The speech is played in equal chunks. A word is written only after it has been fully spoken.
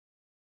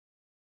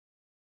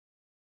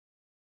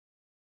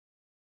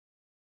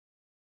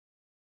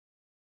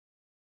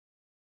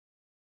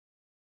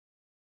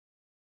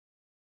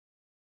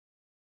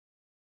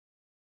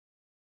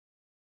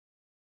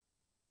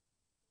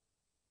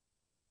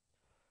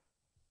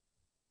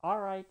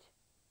Alright.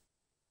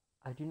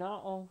 I do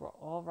not own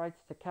all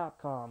rights to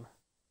Capcom.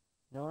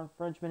 No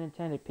infringement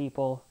intended,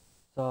 people.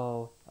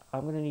 So,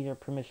 I'm gonna need your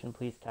permission,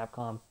 please,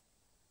 Capcom.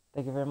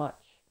 Thank you very much.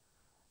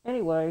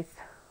 Anyways,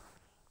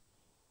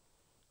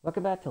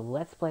 welcome back to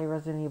Let's Play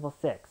Resident Evil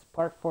 6,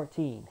 Part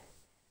 14.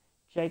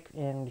 Jake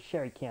and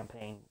Sherry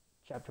Campaign,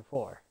 Chapter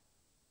 4.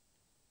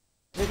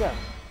 Here we go.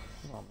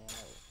 Oh man.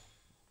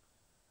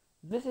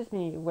 This is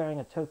me wearing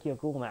a Tokyo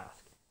Ghoul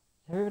mask.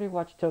 Everybody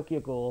watch Tokyo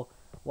Ghoul.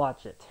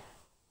 Watch it.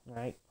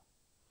 Alright?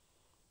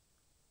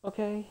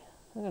 Okay,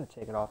 I'm gonna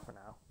take it off for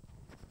now.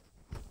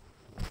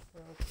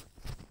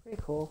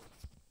 Pretty cool.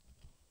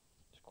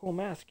 It's a cool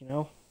mask, you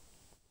know?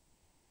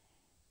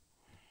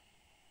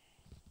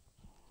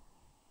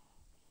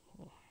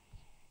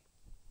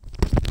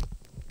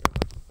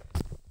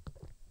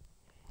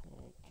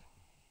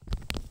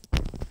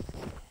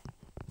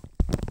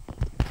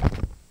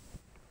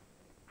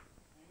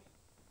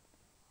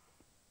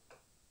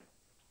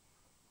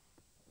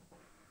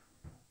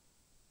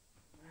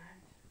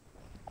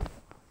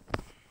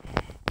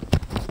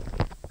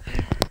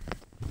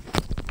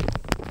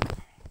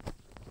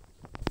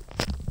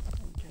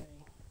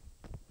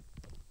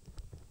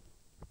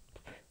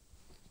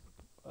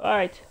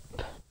 Alright.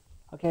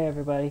 Okay,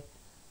 everybody.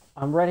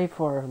 I'm ready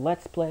for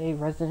Let's Play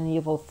Resident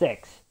Evil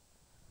 6.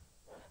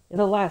 In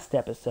the last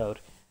episode...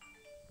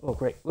 Oh,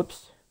 great.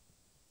 Whoops.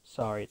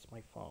 Sorry, it's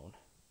my phone.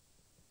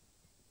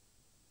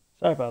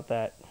 Sorry about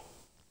that.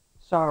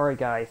 Sorry,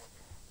 guys.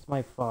 It's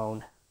my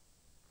phone.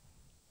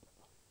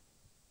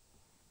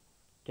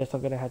 Guess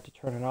I'm gonna have to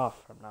turn it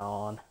off from now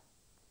on.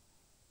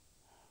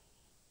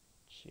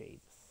 Jesus.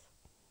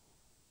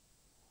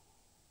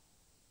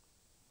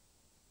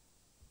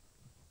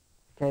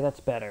 Okay, that's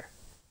better.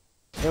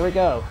 Here we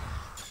go.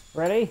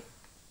 Ready?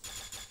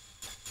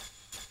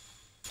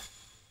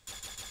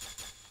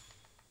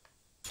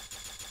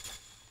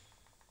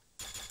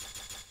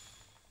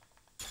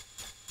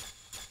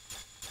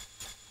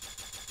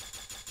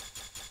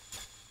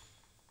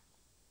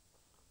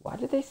 Why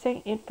did they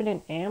say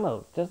infinite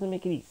ammo? It doesn't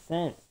make any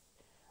sense.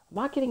 I'm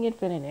not getting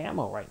infinite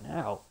ammo right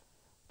now.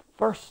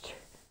 First,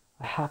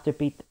 I have to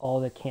beat all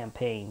the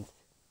campaigns.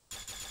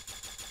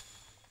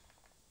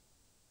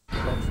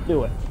 Let's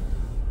do it.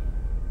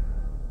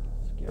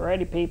 Let's get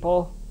ready,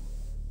 people.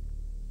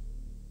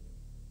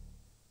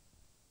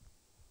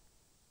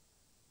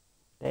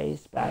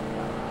 Days back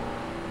now.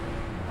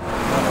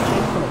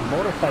 Chasing a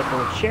motorcycle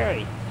with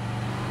Sherry.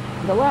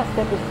 In the last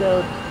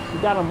episode, we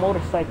got a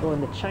motorcycle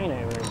in the China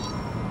area.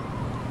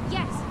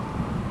 Yes.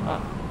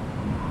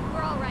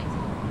 We're all right.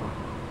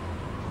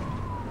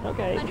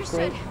 Okay.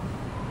 Understood. Great.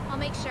 I'll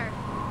make sure.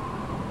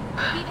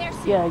 Be there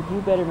soon. Yeah,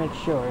 you better make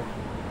sure.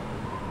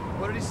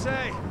 What did he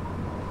say?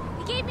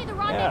 He gave me the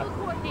rendezvous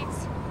coordinates.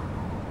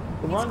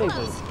 The It's rendezvous.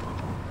 close.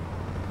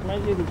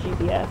 Reminds me of the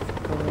GPS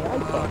from the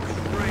iPhone.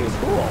 Great. Pretty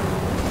cool.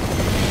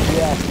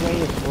 Yeah, Ray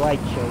is right,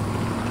 Jake.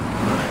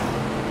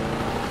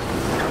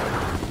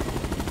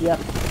 Yep.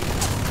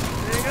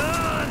 Hang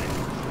on!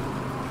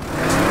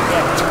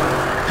 Yeah.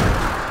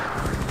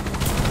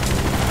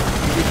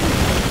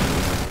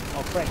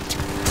 Oh, frick.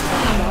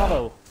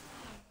 Javo.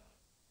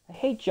 I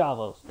hate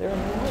Javos. They're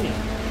annoying.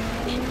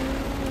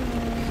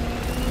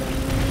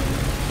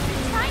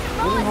 Trying to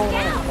roll Wouldn't us hold on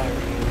down. if I were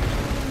you.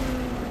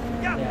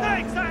 Yeah, Yeah.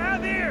 thanks, I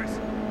have ears!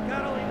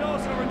 God only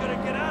knows how we're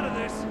gonna get out of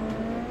this.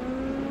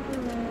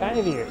 Kind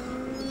of ears.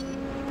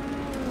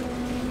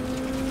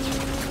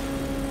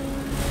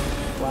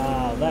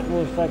 Wow, that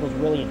motorcycle's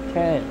really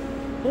intense.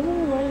 Doesn't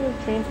it remind me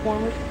of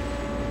Transformers?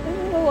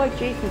 Doesn't it look like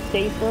Jason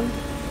Statham?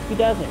 He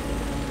doesn't.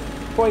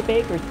 Troy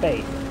Baker's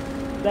face.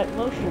 That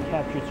motion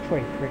captures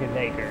Troy friggin'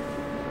 Baker.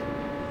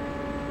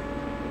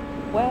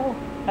 Well,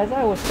 as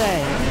I was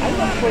saying, I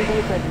met Troy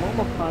Baker at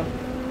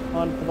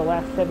MomoCon for the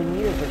last 7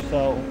 years or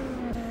so.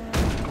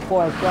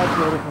 Before I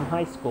graduated from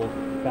high school,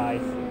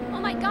 guys. Oh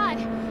my god.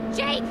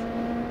 Jake!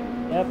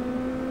 Yep,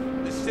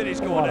 This city's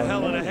A going lot to of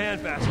hell in a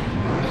names.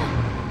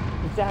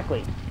 handbasket.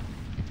 exactly.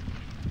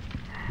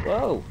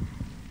 Whoa.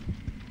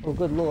 Oh,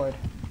 good lord.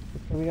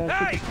 Are we gonna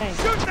Hey! shoot the tank?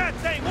 Shoot that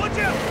thing, would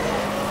you?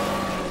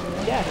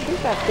 Yeah,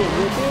 shoot that thing,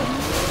 would you?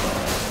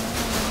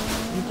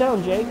 You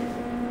down, Jake?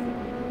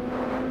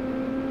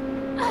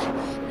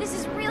 This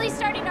is really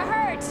starting to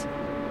hurt.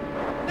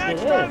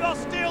 Next It time is. I'll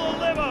steal a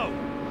limo!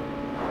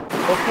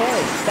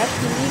 Okay, that's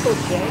illegal,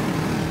 Jake.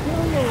 No,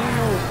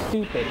 it's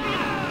stupid.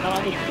 Not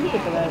only stupid, but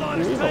Hold that's on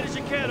as illegal. tight as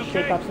you can, Shake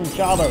okay? off some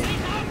Javos.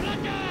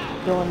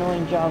 Still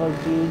annoying Javos,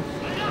 dudes.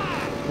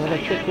 You wanna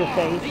kick your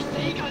face?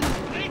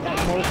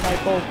 That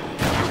motorcycle?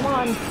 Come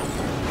on!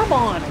 Come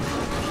on!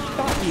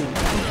 Stop you!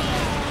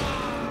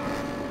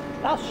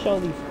 I'll show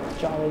these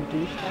Jalo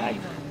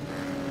douchebags.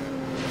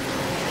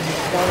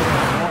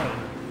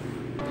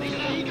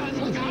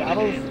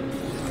 Javos?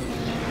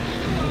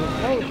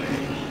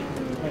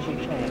 As you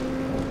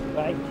can.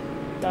 Right,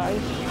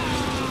 guys?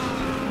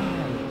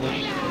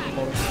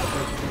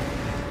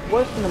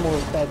 Worse than the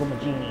motorcycle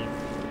Magenis.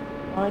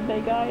 Aren't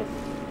they, guys?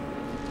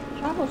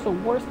 Javos are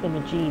worse than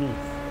Magenis.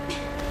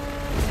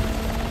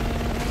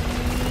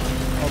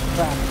 Oh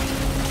crap.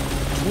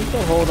 need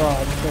to hold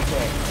on. It's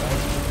okay,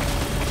 right?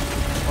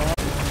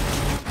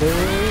 1,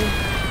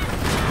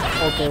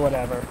 2. Okay,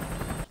 whatever.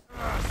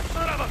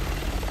 Son of a...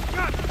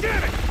 God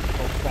damn it!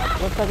 Oh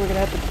crap. Looks like we're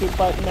gonna have to keep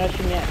button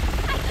mashing it.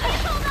 I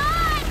can't hold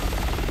on!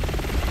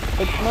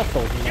 It's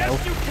muscles, you know.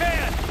 Yes, you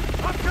can!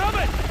 I'm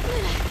coming!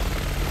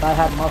 If I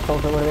had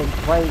muscles, it would have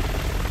been great.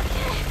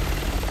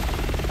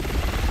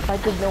 If I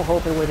did no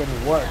hope, it would have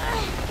been worse.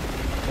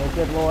 Oh,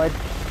 good lord.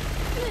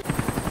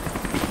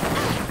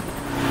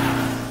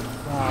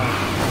 Wow.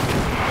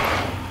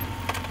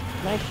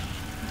 Nice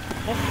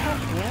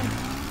catch, man.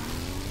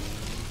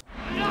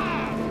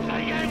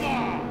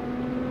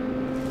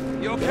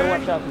 You Better okay?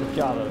 watch out for the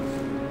Javos.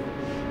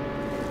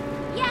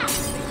 Yeah!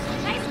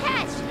 Nice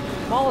catch!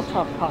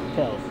 Molotov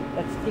cocktails.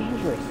 That's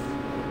dangerous.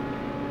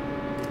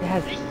 It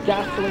has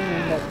gasoline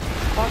in the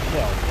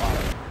cocktail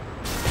water.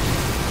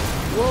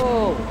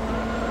 Whoa!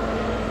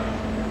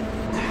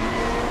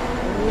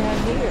 What do we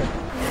have here?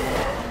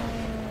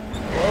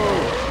 Whoa!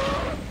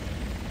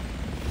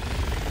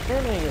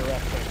 Terminator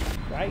reference,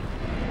 right?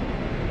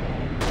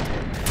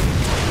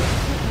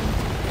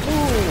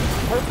 Ooh!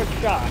 Perfect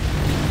shot!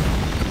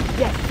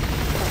 Yes!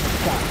 Perfect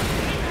shot!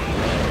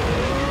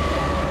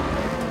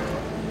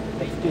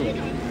 Let's do it.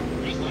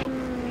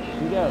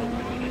 Here we go.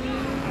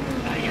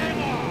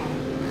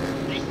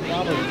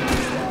 Bravo.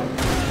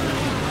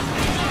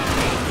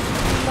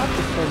 Stop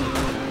the turn.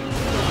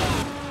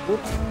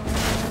 Oops.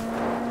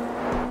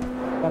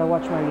 Gotta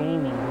watch my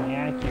aiming and my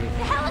accuracy.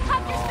 The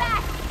helicopter's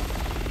back!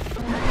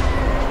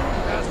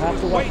 I have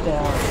to watch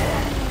down.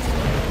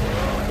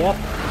 Yep,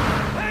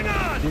 Hang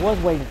on! he was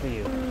waiting for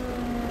you.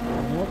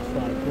 Looks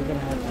like we're gonna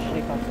have to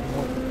shake off some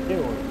more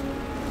doors.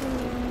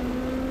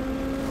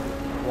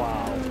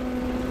 Wow.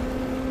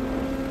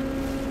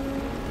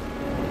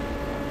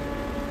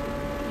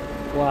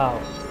 Wow.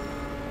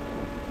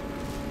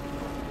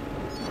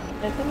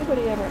 Has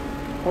anybody ever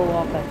pulled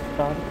off that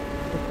stunt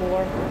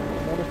before?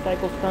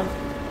 Motorcycle stunts?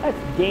 That's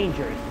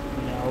dangerous,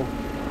 you know.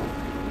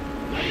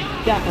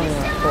 Definitely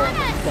not pull off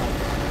that stunt.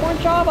 More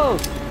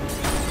Javos!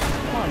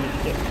 Come on, you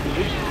sick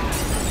dude.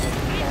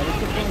 Try to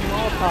get some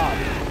Molotov.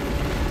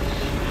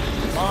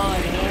 Come on,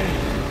 man.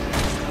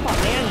 Come on,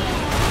 man.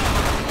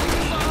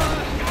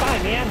 Come on,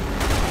 man.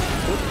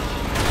 Oops.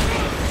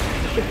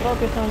 Should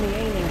focus on the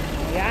aiming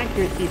and the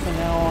accuracy from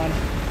now on.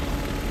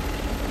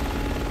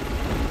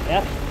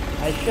 Yep,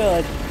 I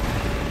should.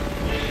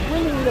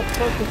 Really need to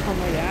focus on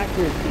my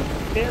accuracy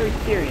very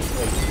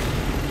seriously.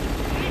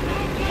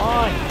 Come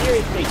on,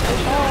 seriously,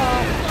 come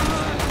on!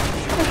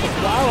 This is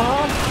wow,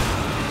 huh?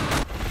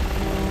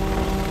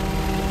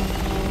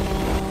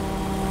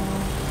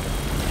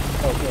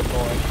 Oh, good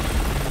lord.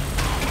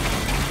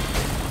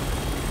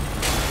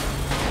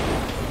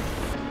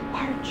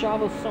 Why are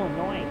Javos so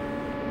annoying?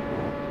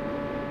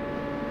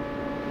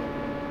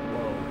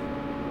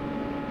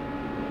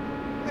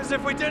 As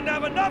if we didn't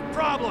have enough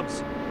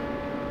problems!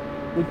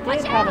 We did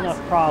Watch have out! enough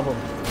problems.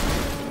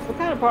 What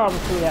kind of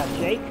problems do we have,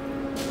 Jake?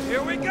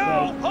 Here we go!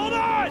 Okay. Hold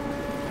on!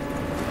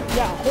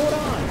 Yeah, hold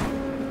on.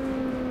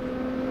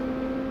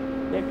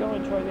 Get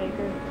going, Troy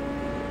Baker.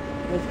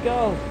 Let's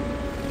go.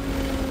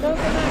 Go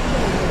for that.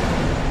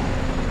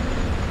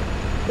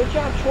 Good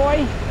job, Troy.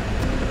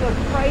 You're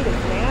the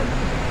greatest, man.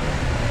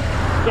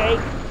 Jake.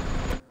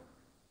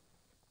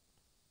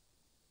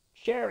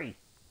 Sherry.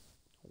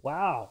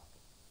 Wow.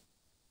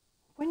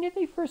 When did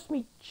they first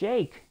meet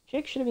Jake?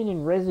 Jake should have been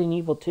in Resident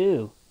Evil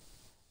 2.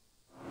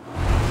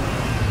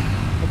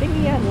 I think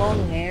he had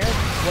long hair.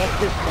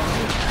 Wesker's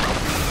son.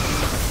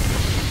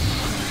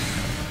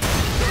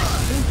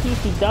 I think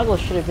T.C.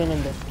 Douglas should have been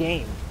in this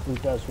game, who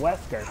does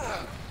Wesker.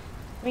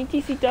 I mean,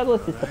 T.C.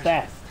 Douglas is the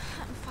best.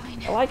 I'm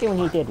fine. I like it when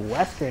he did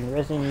Wesker in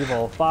Resident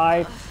Evil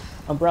 5,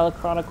 Umbrella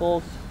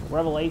Chronicles,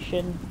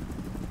 Revelation,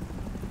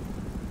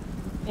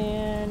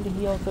 and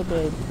he also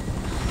did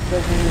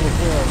Resident Evil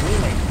 0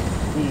 Remake.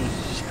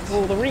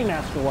 The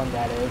remaster one,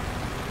 that is.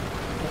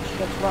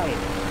 That's right.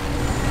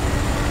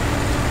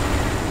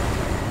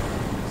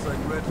 Looks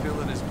like Redfield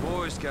and his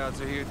Boy Scouts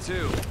are here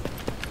too.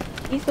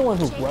 He's the one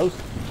who roasts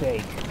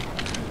Jake.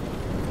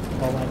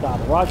 Oh my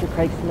god, Roger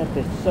Craig Smith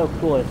is so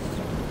cool as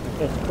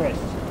Chris.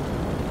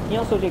 He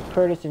also did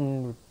Curtis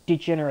in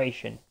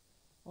Degeneration.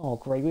 Oh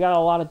great, we got a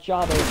lot of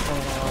Javos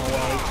coming our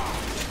way.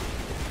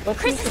 Let's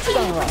Chris use is the here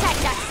to sunrise.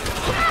 protect us!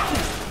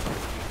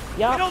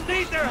 Yep. We don't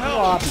need their Oh, help!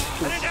 I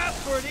obviously. didn't ask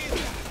for it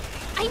either!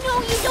 I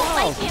know you don't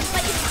Wow. like him,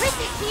 but if Chris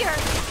is here...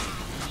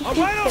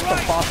 Alright,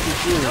 Such a bossy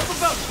dude. Enough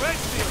about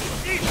Redfield!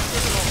 Jesus,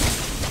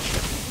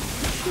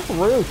 He's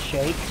rude,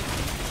 Jake.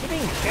 You're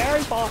being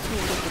very bossy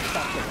and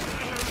disrespectful.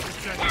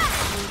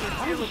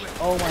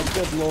 Oh my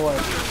good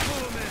lord.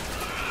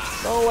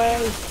 Go away.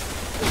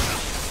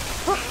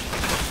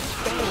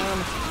 Bam.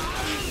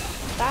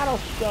 That'll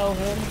show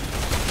him.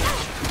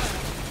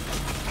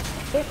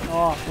 Pick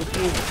off with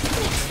you.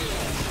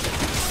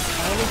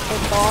 Finally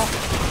pick off.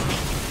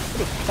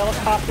 These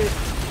helicopters.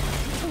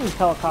 These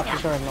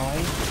helicopters are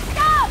annoying.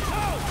 Stop!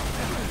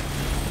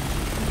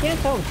 You can't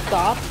tell him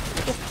stop.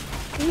 Just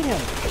beat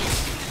him.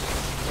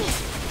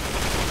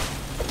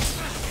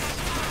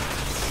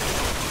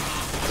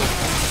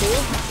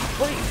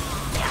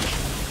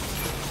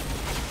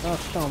 Oh,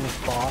 show me,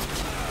 boss.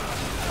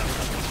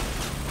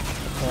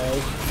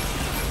 Okay.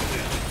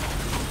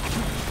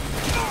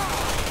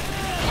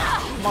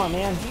 Come on,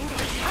 man.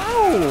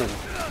 Ow!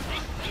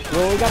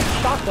 Well, we got the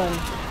shotgun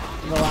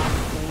in the last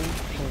scene.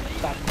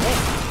 Back there.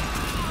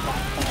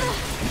 Last time.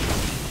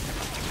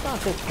 Not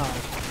this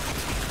time.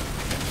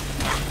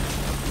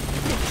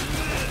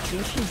 Can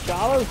you shoot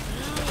Jalos?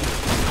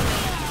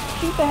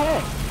 Shoot the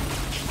head.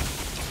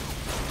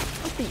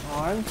 Not the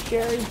arm,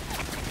 Sherry.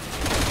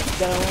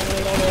 Gotta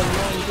eliminate all the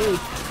annoying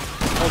dudes.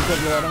 Oh,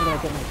 good lord, I'm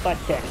gonna get my butt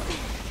kicked.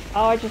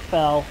 Oh, I just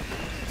fell.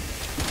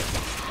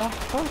 Oh,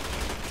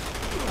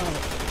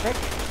 frick.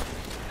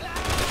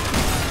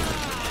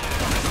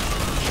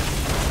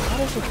 How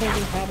does the same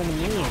thing happen to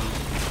me in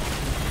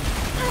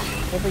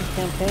every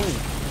campaign?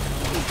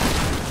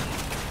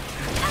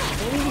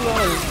 Maybe you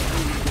want to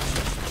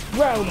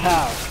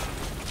roundhouse.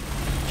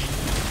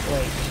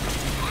 Wait.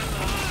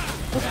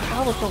 This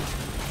probably don't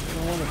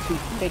want to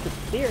take it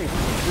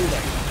seriously, do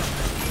they?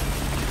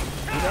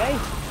 Do they?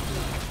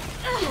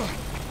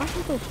 Why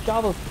are those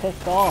Javos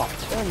pissed off?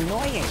 They're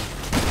annoying.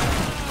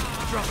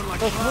 Dropping like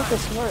Those flies.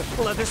 Lucas Smurfs.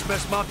 We'll have this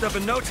mess mopped up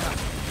in no time.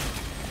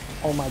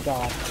 Oh my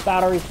god.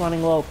 Battery's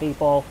running low,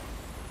 people.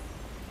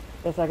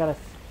 Guess I gotta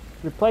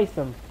replace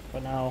them for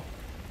now.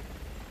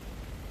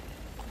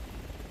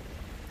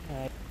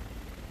 Alright.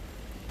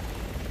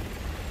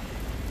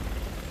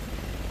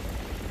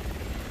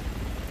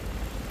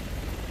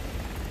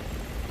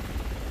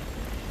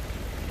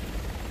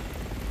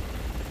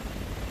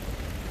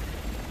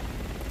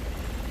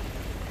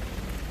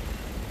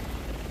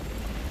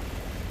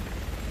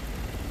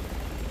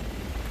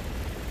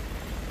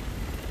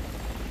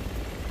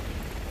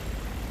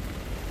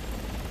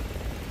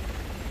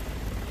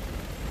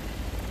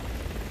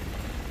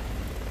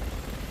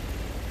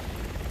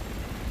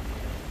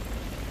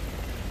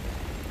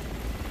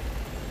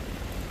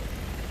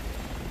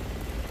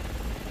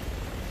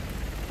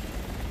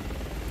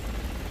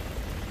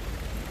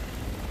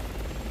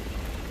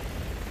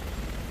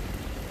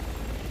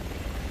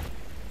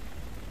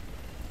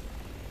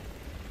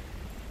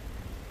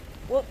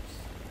 Whoops.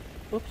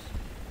 Oops.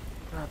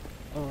 Crap.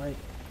 Alright.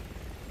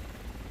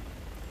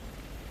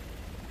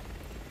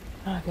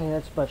 Okay,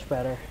 that's much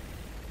better.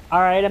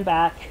 Alright, I'm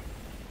back.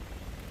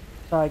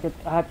 So I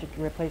have to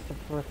replace the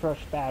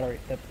fresh battery,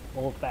 the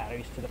old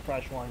batteries to the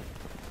fresh ones.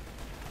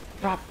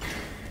 Crap.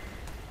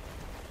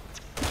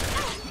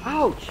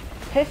 Ouch!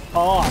 Pissed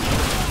off!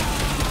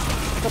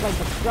 Look at my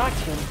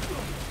distraction.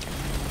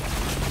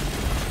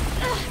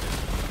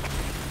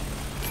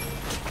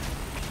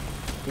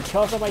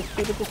 Because of my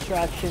stupid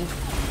distraction,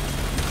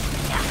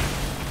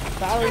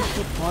 batteries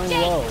keep running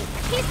Jake, low.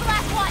 he's the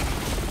last one.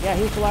 Yeah,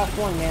 he's the last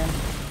one, man.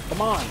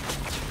 Come on.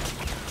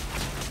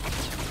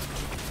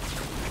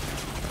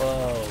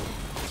 Whoa.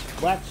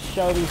 Let's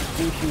show these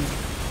douchey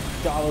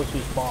Jalos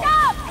who's boss.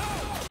 Stop!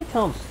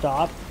 Tell him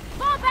stop.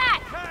 Fall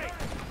back! Hey!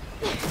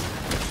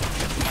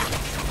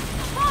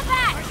 Fall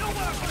back! I know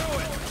what I'm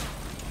doing!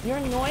 You're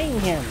annoying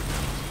him.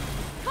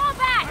 Fall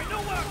back! I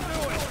know what I'm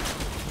doing!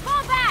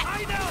 Fall back!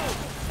 I know!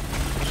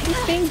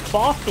 He's being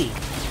bossy. You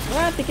don't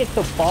have to get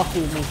so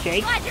bossy with me,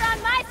 Jake. Glad you're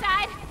on my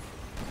side.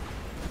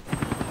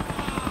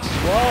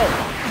 Whoa.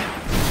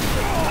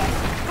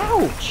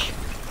 Ouch.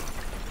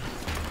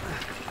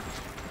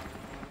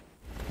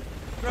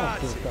 Oh,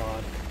 Grazie. dear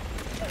God.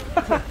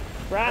 And I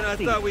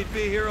Grazie. thought we'd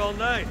be here all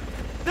night.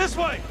 This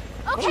way!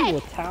 What are Okay. you,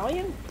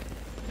 Italian?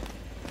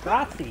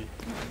 Grazie.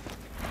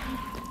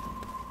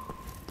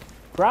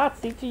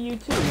 Grazie to you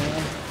too,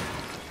 man.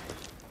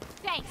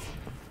 Thanks.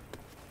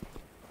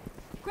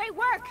 Great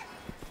work.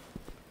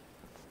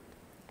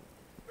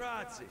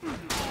 Grazie.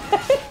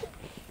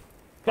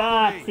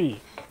 Grazie.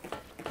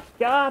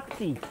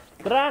 Grazie.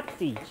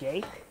 Grazie,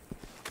 Jake.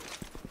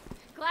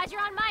 Glad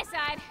you're on my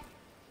side.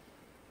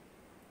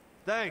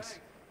 Thanks.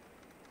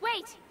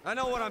 Wait. I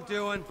know what I'm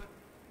doing.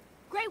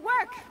 Great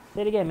work.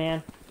 Say it again,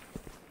 man.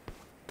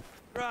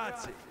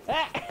 Grazie.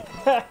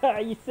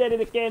 You said it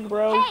again,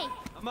 bro. Hey,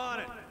 I'm on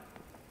it.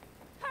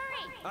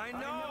 hurry. I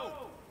know!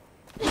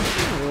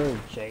 Rude,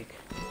 Jake.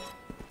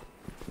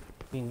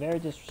 Being very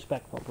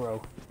disrespectful,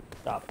 bro.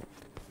 Stop.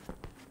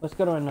 Let's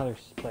go to another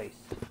place.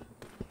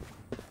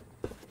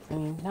 I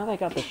mean, now that I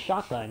got the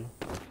shotgun.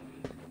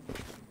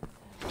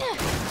 Very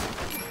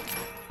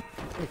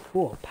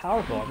cool.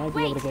 Powerful. I might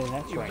be able to get an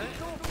X-ray.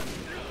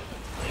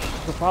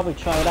 We'll probably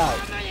try it out.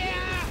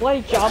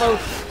 Bloody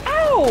Jalos!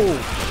 Ow!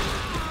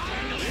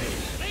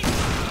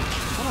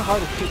 Kind of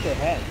hard to shoot their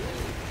head.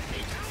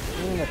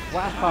 Even the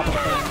flash popper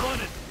thing.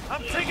 Running.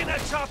 I'm taking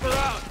that chopper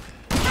out!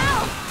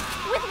 Ow!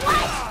 With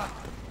what?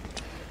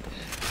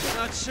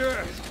 Not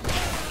sure.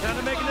 Kind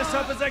of making this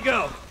up as I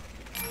go.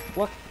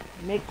 What?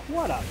 Make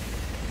what up?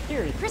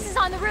 Seriously. Chris is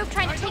on the roof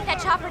trying to take that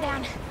chopper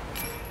down.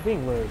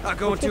 Being rude. Not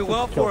going Let's get too this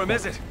well kill for him, point.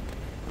 is it?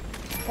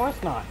 Of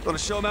course not. Want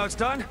to show him how it's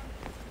done?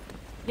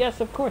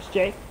 Yes, of course,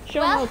 Jake. Show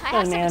Well, him I what's have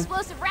done, some man.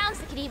 explosive rounds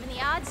that could even the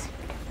odds.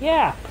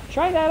 Yeah,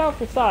 try that out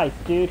for size,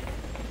 dude.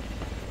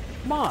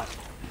 Come on.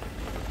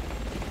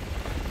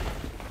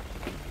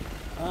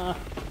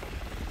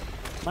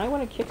 Might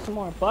want to kick some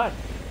more butt.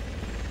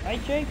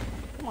 Right, Jake?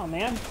 Come on,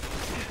 man.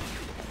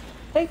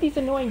 Take these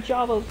annoying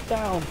Javos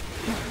down.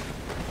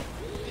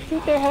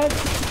 Shoot their heads.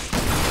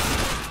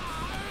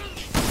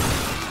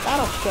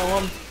 That'll show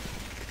them.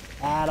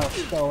 That'll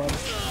show them.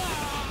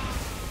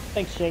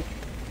 Thanks, Jake.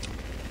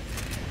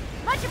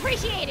 Much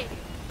appreciated.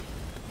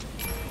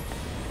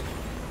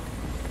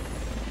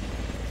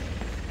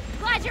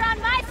 Glad you're on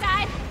my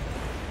side.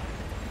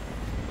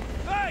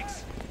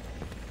 Thanks!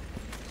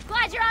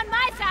 Glad you're on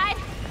my side.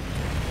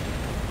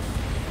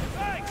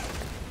 Thanks!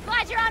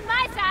 Glad you're on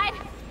my side.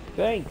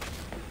 Thanks.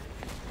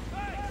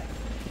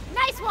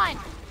 Nice one.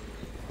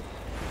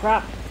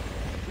 Crap.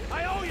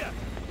 I owe you!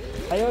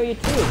 I owe you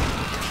too.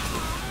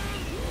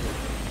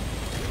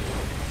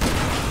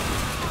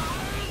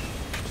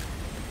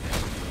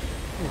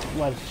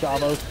 Was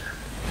Javos.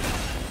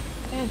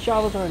 Man,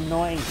 Javos are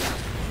annoying.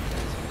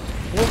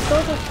 If those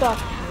soldier stuff,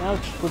 now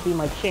would be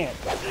my chance.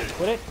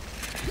 Would it?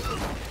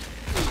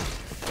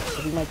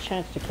 Would be my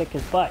chance to kick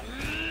his butt.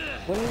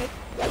 Wouldn't it?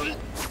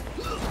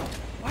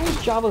 Why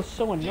are Javos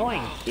so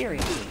annoying?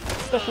 Seriously.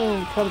 Especially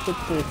when it comes to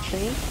the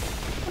stream.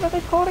 What are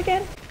they called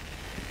again?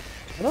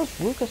 Are those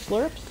Ruka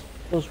Slurps?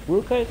 Those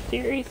Ruka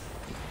series?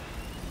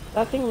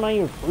 That thing remind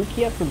you of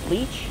Rukia from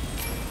Bleach?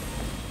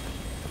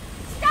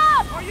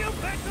 Stop! Are you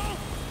mental?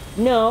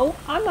 No,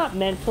 I'm not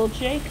mental,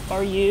 Jake.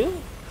 Are you?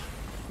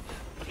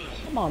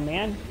 Come on,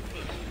 man.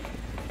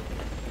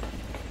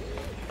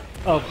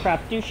 Oh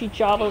crap, douchey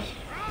Javos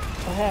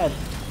ahead.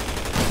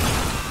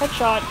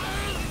 Headshot.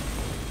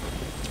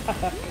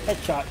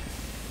 Headshot.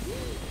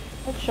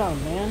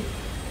 Headshot, man.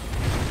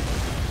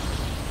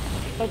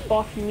 Let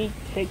Bossy Meat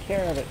take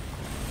care of it.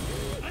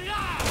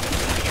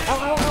 Ow,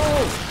 ow,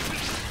 ow!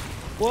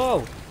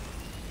 Whoa!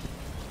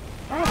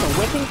 I have a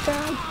whipping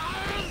sound?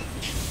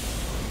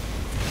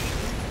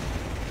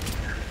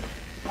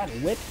 Got a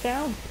whip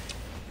sound?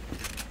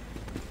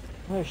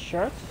 Their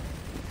shirts?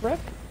 Rip?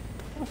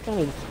 That's kind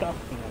of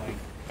disgusting, like.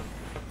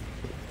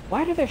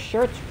 Why do their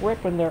shirts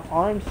rip when their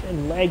arms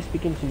and legs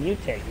begin to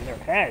mutate in their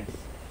heads?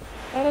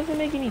 That doesn't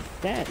make any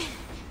sense.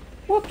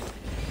 Whoops!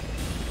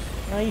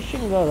 No, you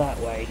shouldn't go that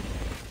way.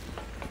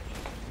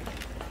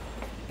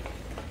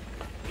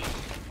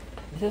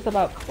 Is this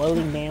about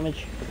clothing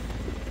damage?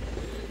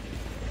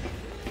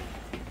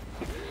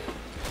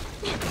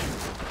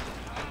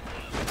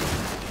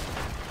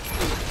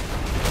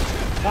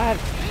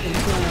 That'd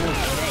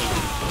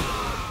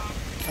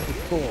be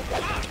cool,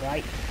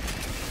 right?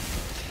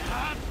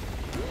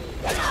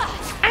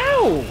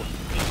 Ow!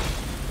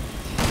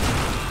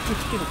 You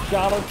stupid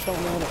Javos don't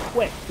know when to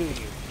quit, do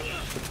you?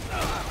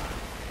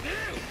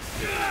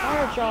 Why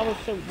are Javos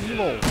so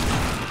evil?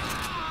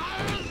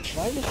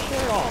 Why is the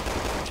shirt off?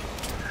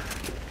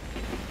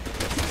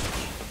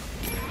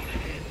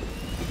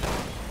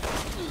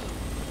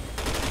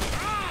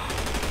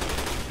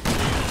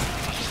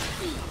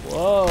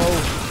 Whoa!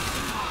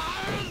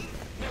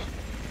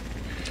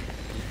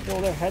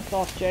 Pull their heads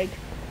off, Jake.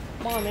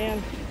 Come on,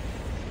 man.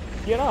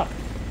 Get up.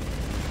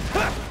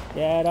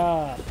 Get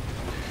up.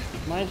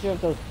 Reminds you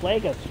of those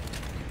Plagueis.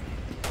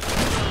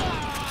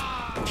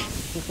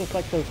 This looks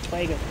like those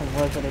Plagueis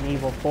from Resident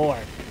Evil 4.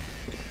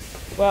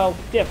 Well,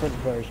 different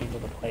versions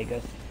of the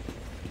Plagueis.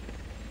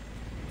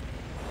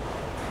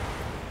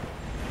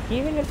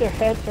 Even if their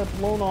heads are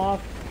blown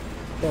off,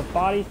 their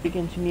bodies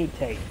begin to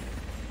mutate.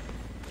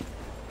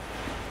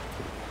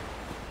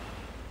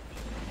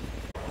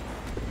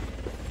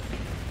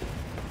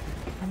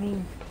 I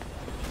mean,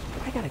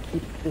 I gotta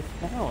keep this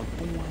down.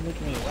 I don't want to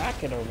make any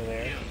racket over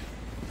there.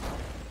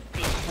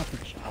 Not the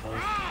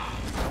Javos.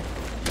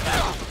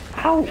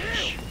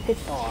 Ouch!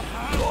 Piss off.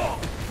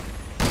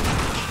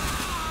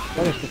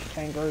 What is this,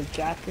 Kangaroo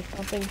Jack or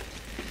something?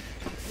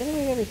 Has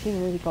anybody ever seen a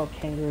movie called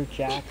Kangaroo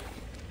Jack?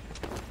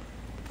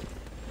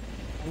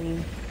 I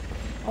mean,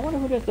 I wonder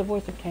who does the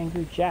voice of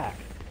Kangaroo Jack.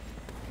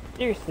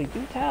 Seriously,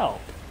 do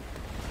tell.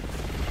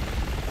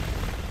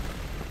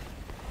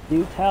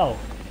 Do tell.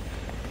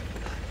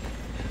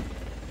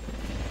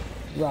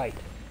 Right.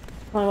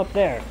 Climb up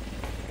there.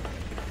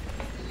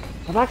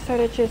 My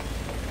backside itches.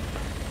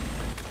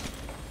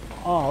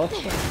 Oh,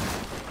 let's go.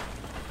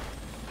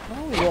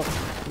 Oh, look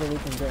what we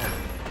can do.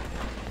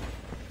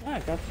 Ah, I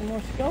got some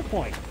more skill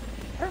points.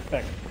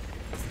 Perfect.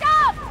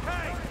 Stop!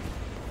 Hey!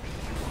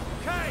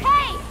 Hey!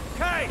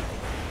 Hey!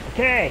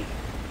 Hey! Okay.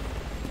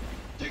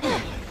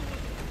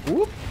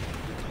 Whoop.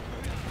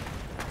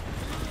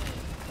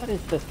 What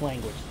is this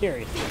language?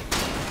 Seriously.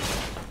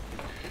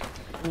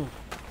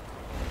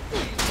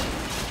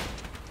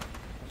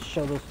 Let's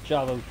show those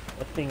Javos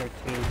a thing or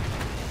two.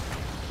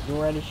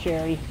 You ready,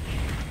 Sherry?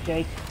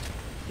 Jake?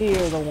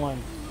 You're the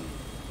one.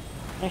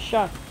 Nice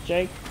shot,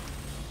 Jake.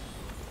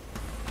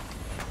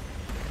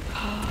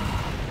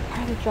 Why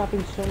are they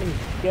dropping so many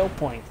skill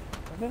points?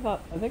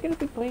 Are they gonna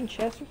be playing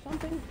chess or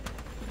something?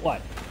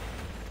 What?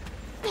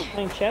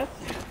 Playing chess?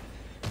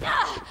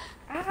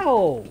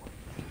 Ow!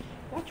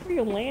 Watch where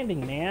you're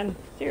landing, man.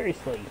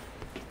 Seriously.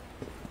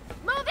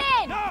 Move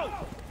in! No!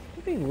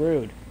 You're being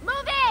rude.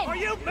 Move in! Are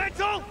you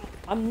mental?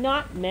 I'm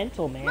not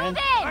mental, man. Move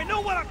I in!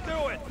 know what I'm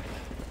doing!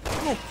 I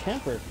have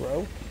temper,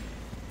 bro.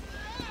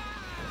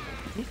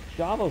 These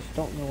Javos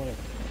don't know what to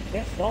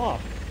piss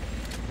off.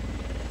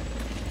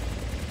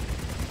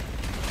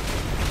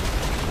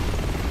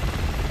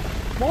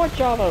 More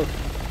Javos!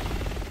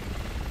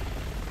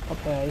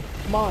 Okay,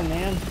 come on,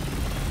 man.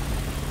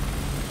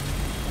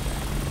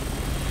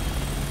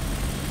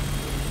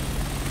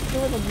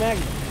 Go with the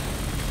magnet.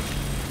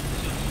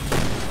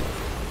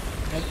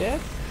 Like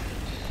this?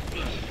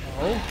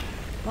 No,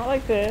 not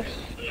like this.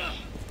 You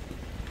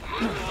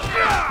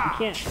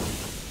can't.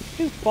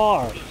 Too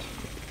far.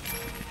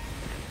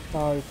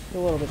 Sorry, it's a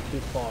little bit too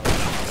far.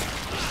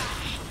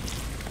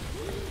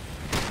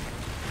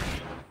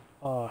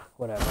 Oh,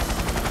 whatever.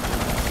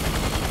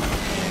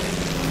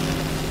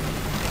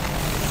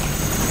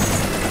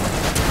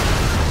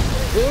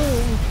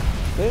 Boom!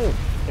 Boom!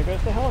 There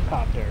goes the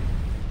helicopter.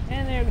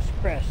 And there's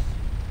Chris.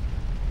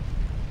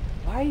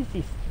 Why is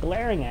he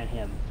glaring at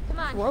him? Come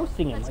on,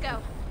 Roasting him. let's like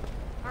go.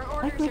 Our Why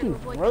orders are would to he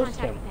avoid roast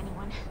contact him? with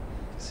anyone.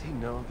 Does he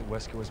know that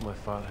Wesker was my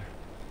father?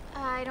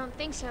 I don't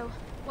think so.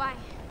 Why?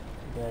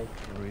 Okay.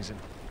 No reason.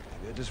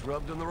 Maybe I just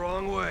rubbed him the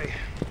wrong way.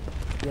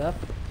 Yep.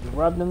 You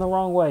rubbed him the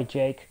wrong way,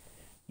 Jake.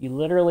 You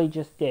literally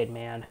just did,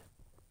 man.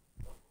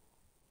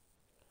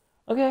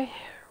 Okay.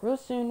 Real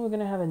soon we're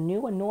gonna have a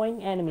new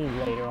annoying enemy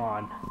later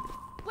on.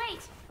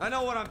 Wait! I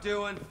know what I'm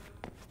doing.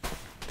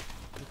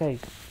 Okay.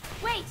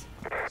 Wait!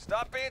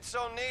 Stop being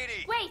so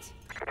needy. Wait!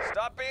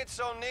 Stop being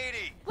so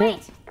needy.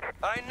 Wait!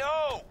 I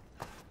know.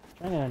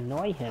 Trying to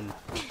annoy him.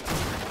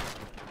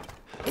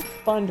 It's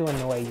fun to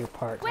annoy your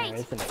partner, Wait.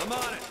 isn't it? I'm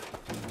on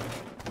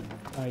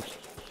it. Alright,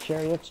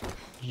 Sherry, let's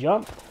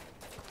jump.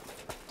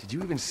 Did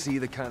you even see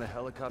the kind of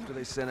helicopter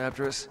they sent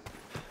after us?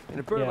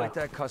 And a bird Yeah. like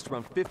that cost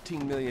around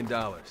 $15 million.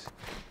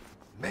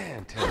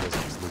 Man,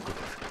 terrorism's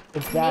lucrative.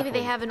 Exactly. Maybe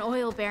they have an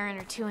oil baron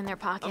or two in their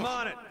pocket. I'm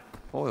on it.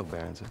 Oil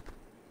barons, huh?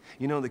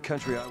 You know, the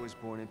country I was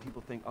born in,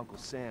 people think Uncle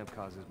Sam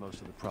causes most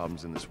of the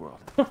problems in this world.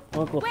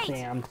 Uncle Wait.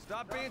 Sam.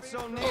 Stop being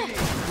so needy.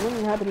 You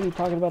wouldn't happen to be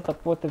talking about the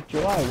 4th of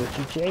July, would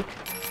you, Jake?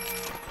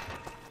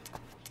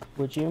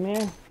 Would you,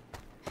 man?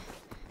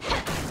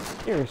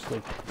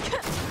 Seriously.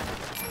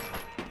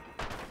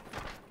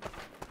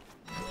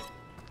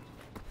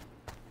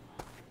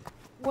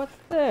 What's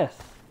this?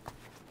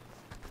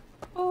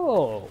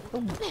 Oh,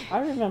 I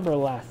remember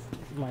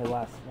my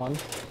last one.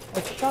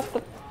 I shot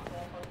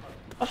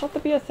the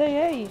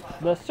BSAA,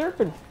 the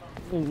serpent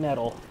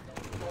nettle.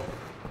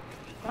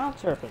 Bound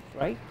serpents,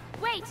 right?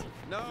 Wait!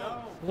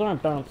 No. Those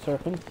aren't bound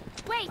serpents.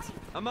 Wait!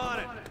 I'm on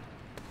it.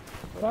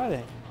 What are they?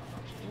 I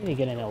need to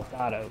get an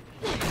Elgato.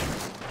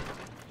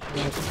 I'm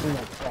gonna clean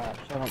that crap,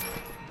 so I don't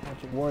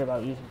have to worry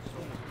about using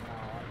swimming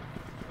power.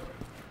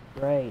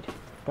 Great.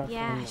 Got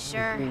Yeah, some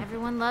sure. MP3.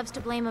 Everyone loves to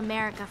blame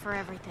America for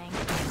everything.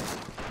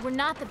 We're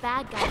not the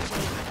bad guy,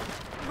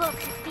 Jake. Look,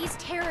 these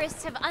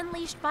terrorists have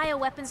unleashed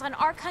bioweapons on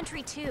our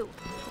country too.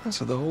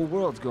 So the whole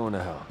world's going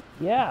to hell.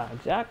 Yeah,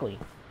 exactly.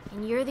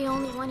 And you're the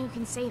only one who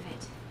can save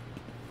it.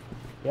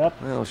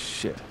 Yep. Well,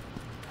 shit.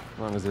 As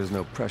long as there's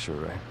no pressure,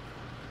 right?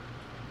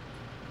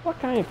 What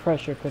kind of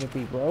pressure could it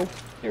be, bro?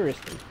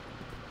 Seriously.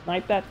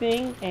 Snipe that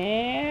thing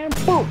and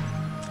boom!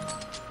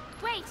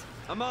 Wait!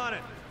 I'm on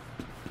it.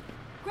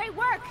 Great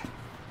work!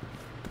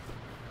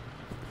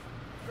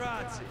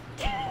 Grazie.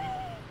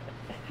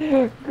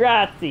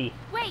 Grazie.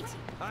 Wait!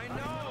 I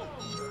know.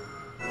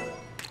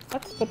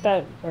 Let's put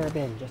that herb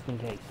in just in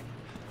case.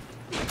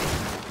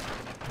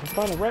 If you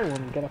find a red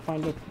one, you gotta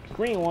find a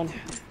green one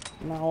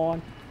from now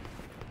on.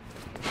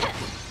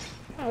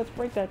 Oh, let's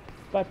break that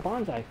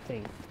bonsai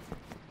thing.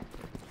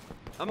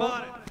 I'm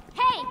on it.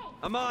 Hey!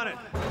 I'm on it.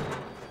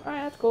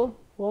 Alright, that's cool.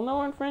 Well,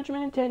 no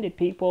infringement intended,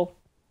 people.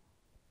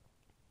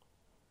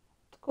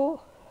 It's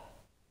cool.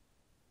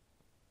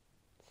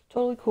 It's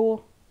totally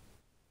cool.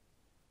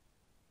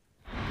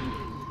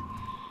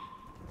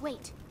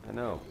 Wait. I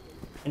know.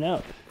 I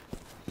know.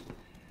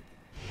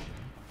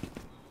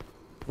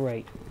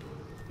 Great.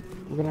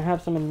 We're gonna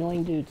have some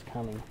annoying dudes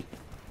coming.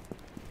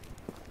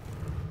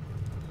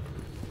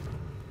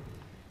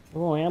 A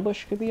little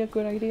ambush could be a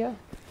good idea.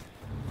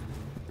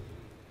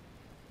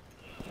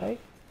 Right?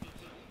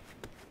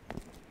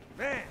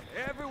 Man,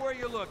 everywhere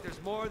you look,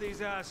 there's more of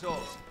these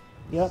assholes.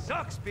 Yep.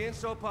 Sucks being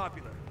so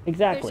popular.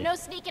 Exactly. There's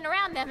no sneaking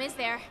around them, is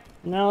there?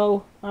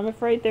 No, I'm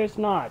afraid there's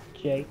not,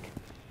 Jake.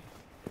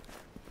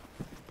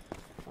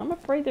 I'm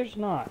afraid there's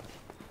not.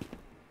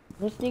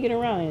 No sneaking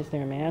around, is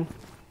there, man?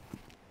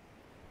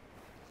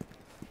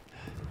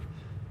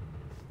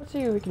 Let's see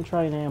if we can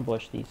try and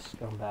ambush these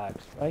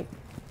scumbags, right?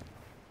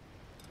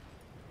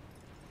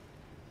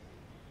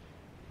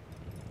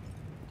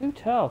 Do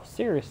tell,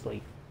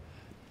 seriously.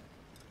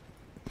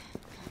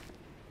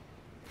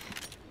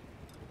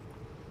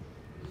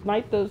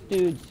 Snipe those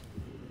dudes.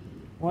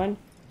 1,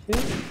 2,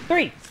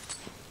 3!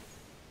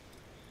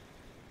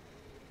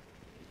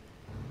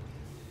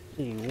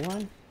 See,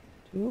 1,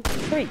 2,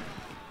 3.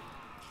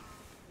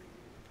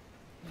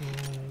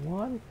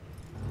 1,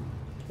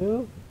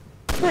 2,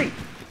 3.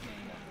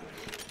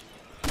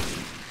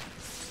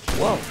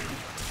 Whoa.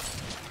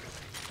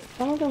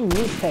 Some of them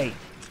mutate.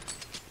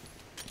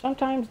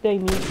 Sometimes they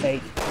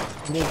mutate.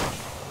 And they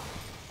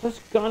Those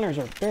gunners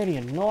are very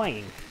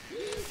annoying.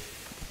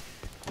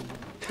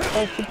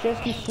 I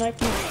suggest you snipe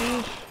these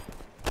dudes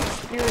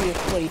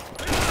seriously.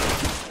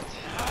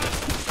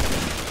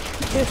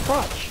 Here's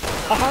Crotch.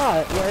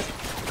 Aha, it worked.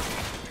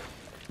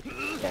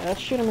 Yeah, let's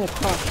shoot him in the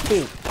crotch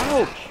too.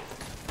 Ouch!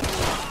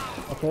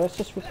 Okay, let's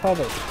just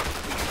recover.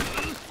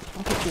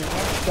 I'll get your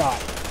headshot.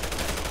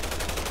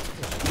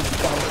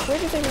 Where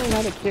did they learn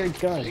how to carry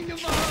guns?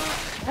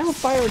 I don't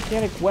fire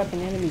organic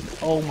weapon enemies.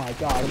 Oh my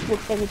god, it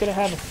looks like we're gonna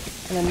have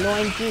an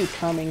annoying dude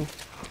coming.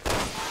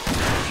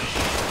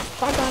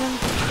 Fuck on him.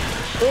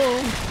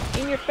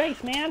 Boom! In your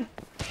face, man!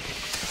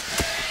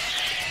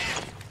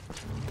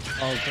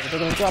 Okay, they're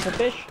gonna drop a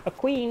fish. A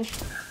queen.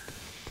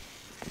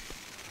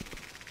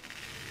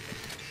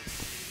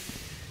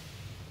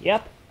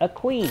 Yep, a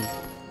queen.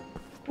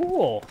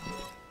 Cool.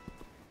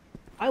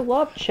 I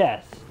love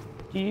chess.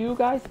 Do you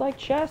guys like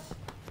chess?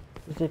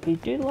 Because if you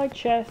do like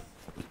chess,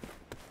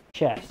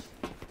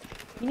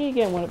 you need to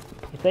get one of,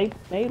 if they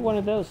made one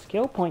of those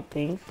skill point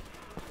things,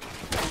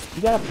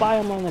 you gotta buy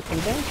them on the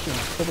convention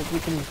so that you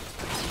can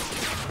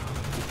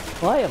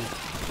play them.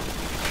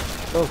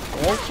 Those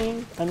gold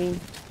things, I mean,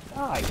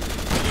 die.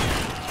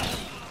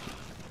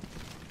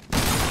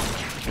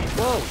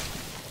 Whoa.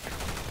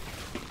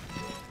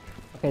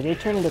 Okay, they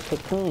turn into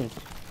cocoons.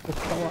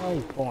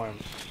 Crystalline form.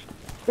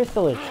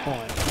 Chrysalis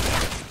form.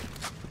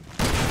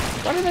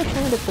 Why do they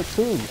turn into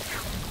cocoons?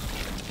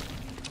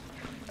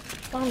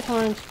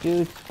 Sometimes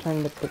dudes turn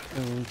into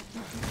cocoons.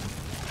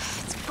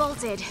 It's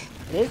bolted.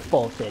 It is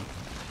bolted.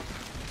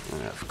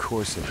 Of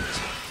course it is.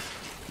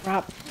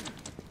 Crap.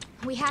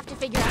 We have to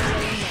figure out a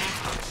way in there.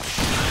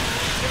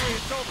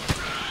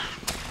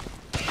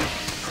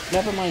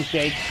 Never mind,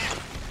 Jake.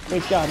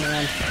 Great job,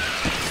 man.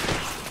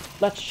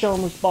 Let's show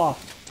him who's boss.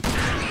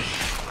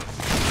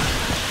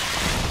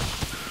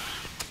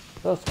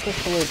 Those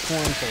crystalline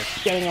forms are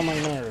getting on my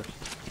nerves.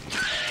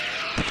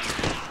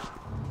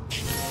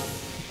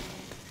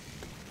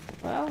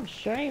 Well,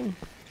 shame.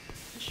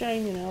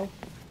 Shame, you know.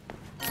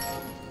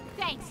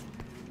 Thanks.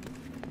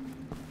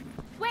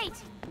 Wait!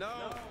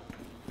 No!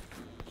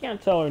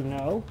 Can't tell her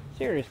no.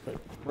 Seriously.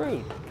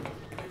 Rude.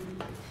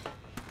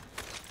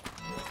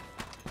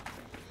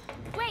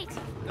 Wait!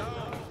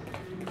 No!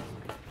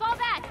 Fall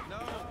back! No!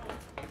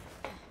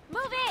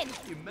 Move in!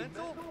 You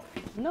mental?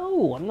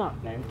 No, I'm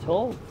not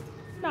mental.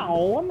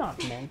 No, I'm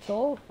not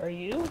mental. Are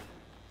you?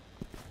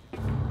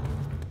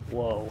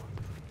 Whoa.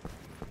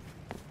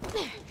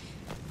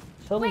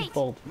 Totally Wait.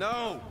 bolt.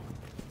 No!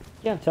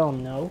 Can't tell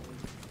him no.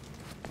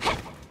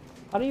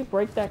 How do you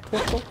break that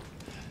crystal?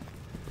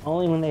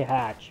 Only when they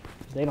hatch.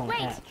 They don't Wait.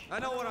 hatch. I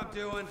know what I'm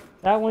doing.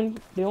 That one,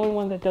 the only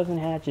one that doesn't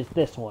hatch is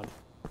this one.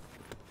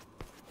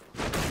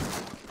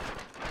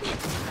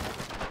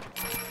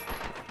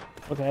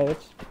 Okay,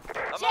 let's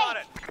I'm on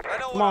it. I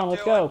know come what on, I'm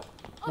let's doing. go.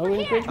 No Over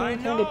here. infringement I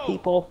intended, know.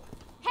 people.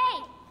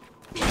 Hey!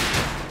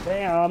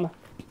 Bam.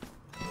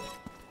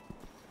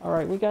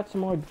 Alright, we got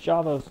some more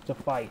Javos to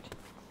fight.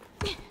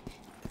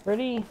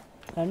 Pretty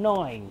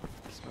annoying.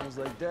 Smells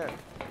like death.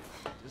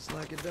 Just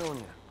like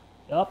Adonia.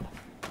 Yup.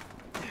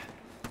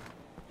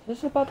 Is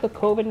this about the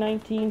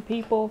COVID-19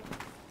 people?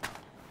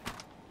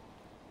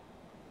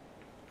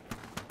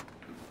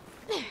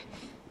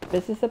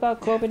 This is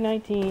about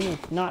COVID-19.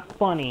 It's not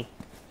funny.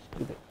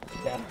 Stupid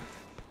death.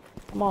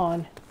 Come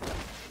on.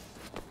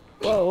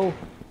 Whoa.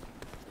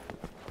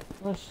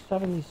 Let's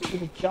having these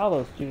stupid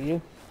Javos, do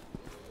you?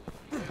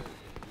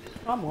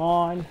 Come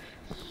on.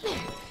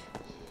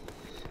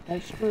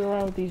 Don't screw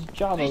around with these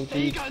Javos,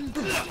 dude. Ouch!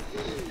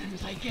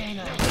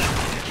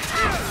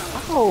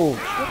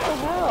 What the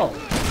hell?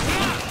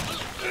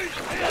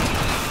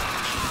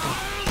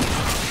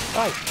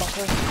 Right,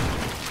 fucker.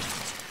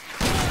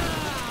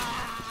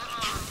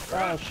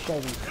 I'll show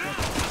you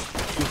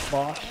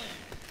boss.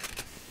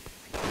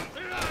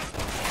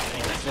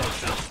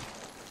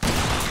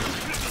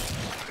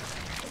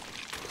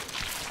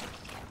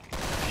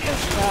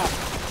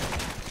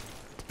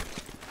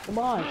 Come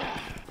on.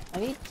 I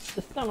need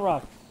the stun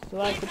rock so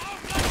I can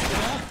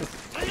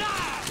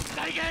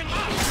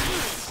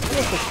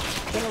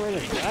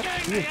generator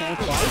back. Use my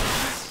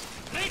twice.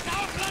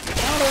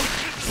 Got him.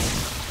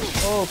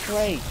 Oh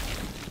great.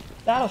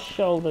 That'll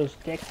show those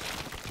dicks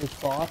this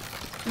boss.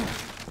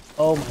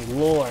 Oh my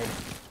lord.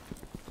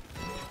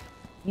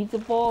 He's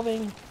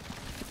evolving.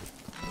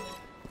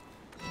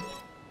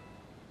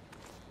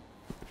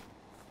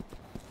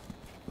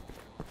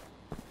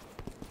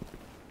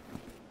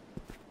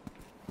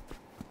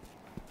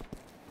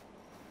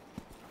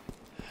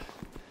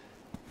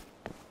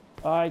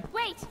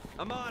 Wait!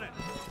 I'm on it.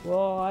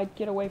 Well, I'd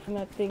get away from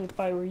that thing if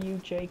I were you,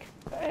 Jake.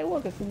 Hey,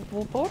 look, it's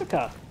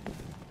Volodica.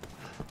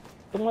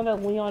 The one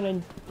that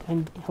Leon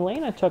and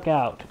Helena took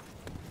out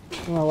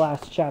in the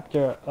last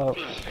chapter of,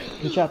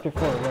 in chapter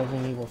 4 of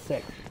Resident Evil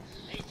 6.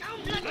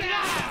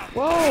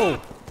 Whoa!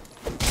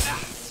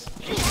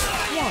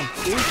 Come on,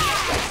 dude.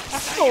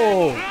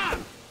 Oh!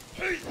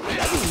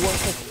 That'd be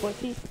worthless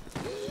pussy.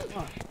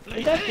 Come on.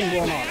 Hey, that's been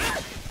going on.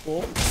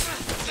 Cool.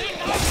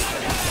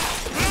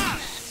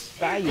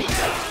 Value.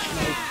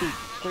 Nice feet.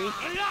 Freak.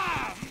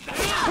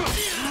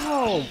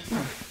 Ow!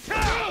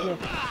 Yeah,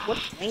 what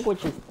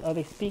languages are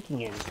they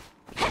speaking in?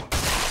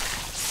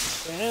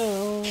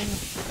 Boom.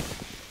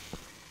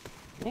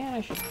 Man,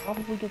 I should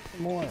probably get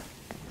some more.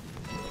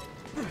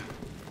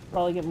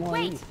 Probably get more of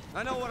Wait. these.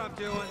 I know what I'm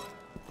doing.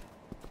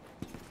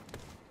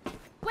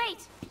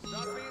 Wait!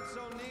 Stop being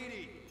so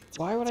needy.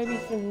 Why would I be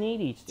so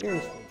needy?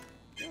 Seriously.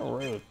 You're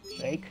rude,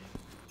 Jake.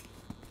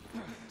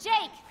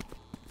 Jake!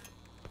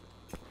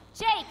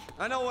 Jake!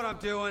 I know what I'm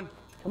doing.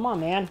 Come on,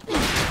 man. I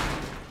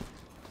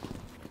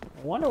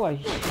wonder why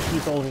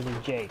he's older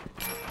than Jake.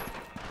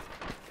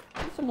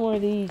 Get some more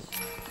of these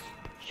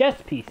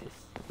chess pieces.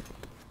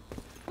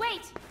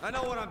 Wait! I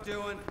know what I'm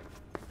doing.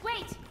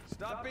 Wait!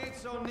 Stop being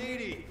so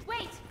needy.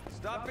 Wait!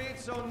 Stop being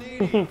so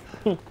needy.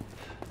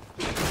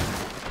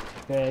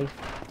 Okay.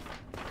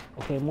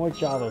 Okay, more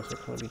Javos are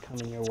going to be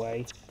coming your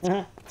way.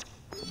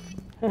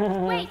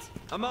 Wait!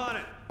 I'm on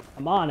it.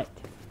 I'm on it.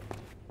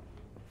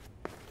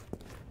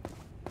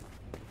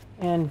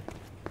 And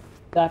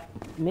that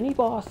mini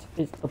boss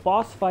is the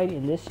boss fight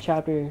in this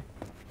chapter.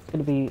 It's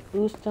going to be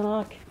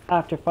Ustanok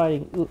after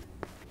fighting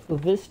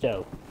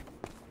Uvisto.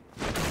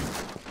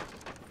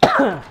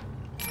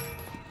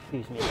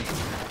 Excuse me.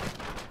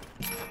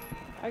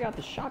 I got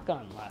the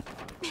shotgun last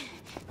time.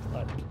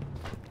 But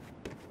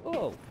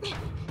oh,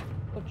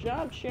 good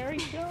job, Sherry.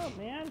 Jump,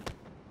 man.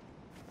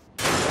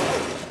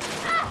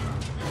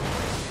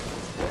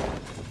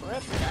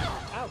 Rip.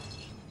 Ouch.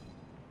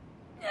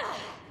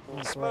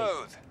 Oh,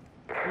 Smooth.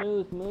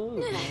 Smooth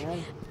move,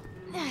 man.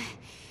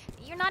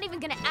 You're not even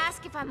gonna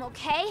ask if I'm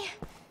okay?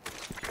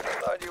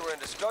 Thought you were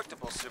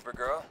indestructible,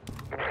 Supergirl.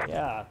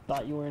 Yeah,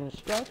 thought you were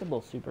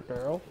indestructible,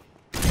 Supergirl.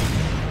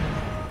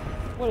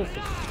 What is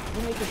this?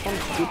 You making some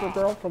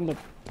Supergirl from the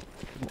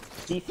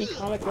DC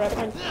comic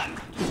reference?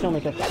 Please don't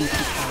make a DC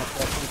comic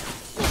reference.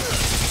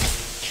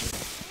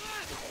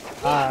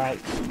 Alright.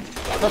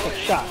 Perfect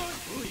shot.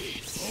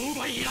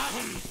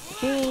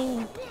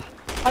 King.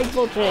 High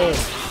voltage.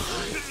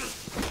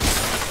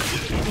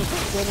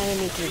 Good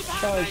enemies with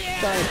charge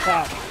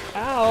attack.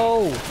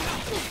 Ow!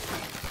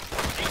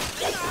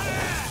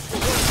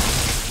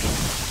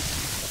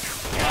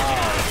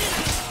 Wow.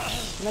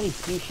 How many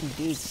douchey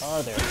dudes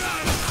are there?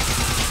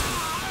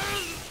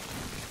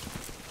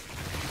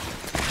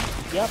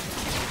 Yep.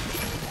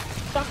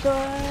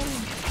 Sucker!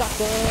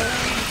 Sucker!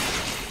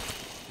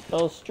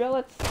 Those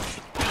Strelets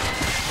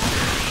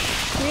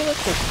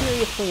are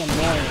seriously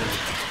annoying.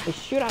 They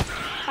shoot out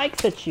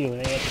spikes at you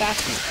and they attack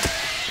you.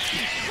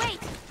 Wait!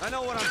 I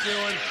know what I'm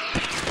doing.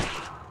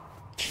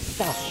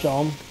 Now show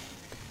 'em.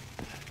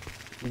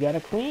 You got a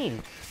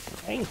queen.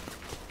 Thank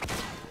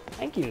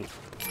you.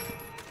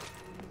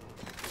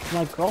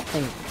 My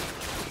girlfriend.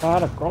 If I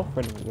had a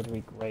girlfriend, it would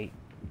be great.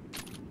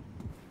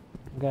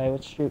 Okay,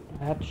 let's shoot.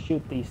 I have to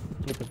shoot these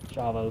stupid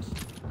Javos.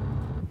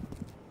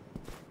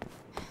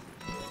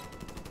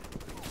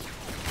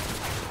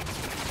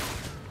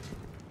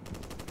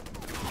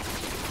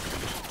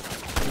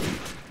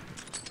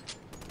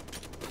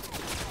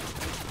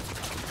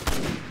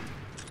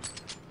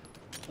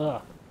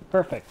 Ugh,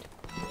 perfect.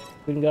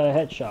 We got a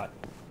headshot,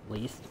 at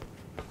least.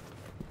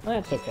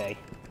 That's okay.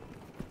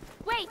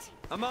 Wait!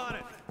 I'm on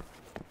it.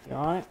 You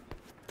on it?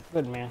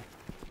 Good, man.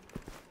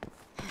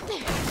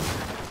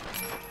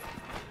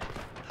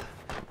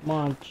 Come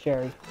on,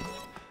 Sherry.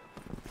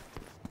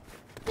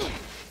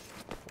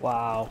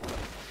 Wow.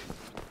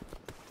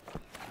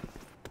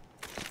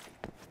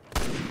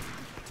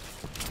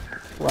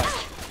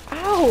 Right.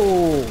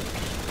 Ow!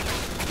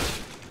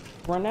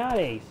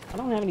 Grenades. I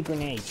don't have any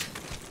grenades.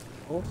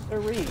 Oh,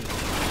 sirree.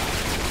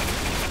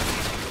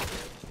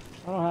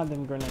 I don't have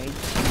them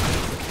grenades.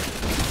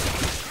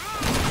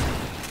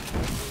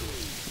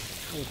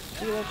 Hey,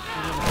 Felix,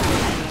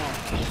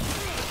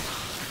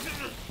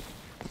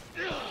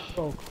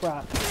 oh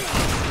crap.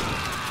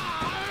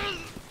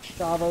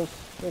 Javos,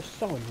 they're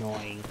so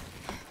annoying.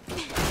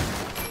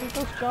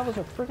 Those Javos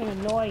are freaking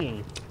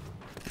annoying.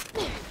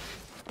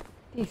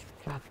 These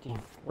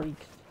goddamn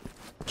freaks.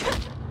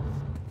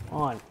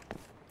 On.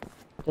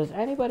 Does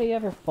anybody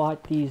ever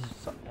fought these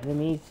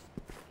enemies?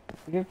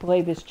 Have you ever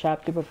played this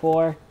chapter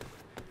before?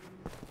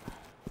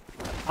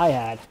 I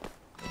had.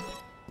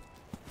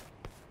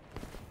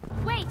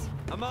 Wait!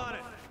 I'm on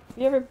it. Have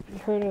you ever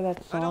heard of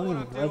that song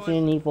in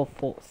Resident Evil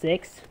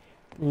 6?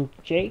 And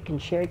Jake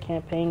and Sherry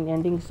campaign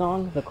ending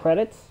song, the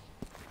credits?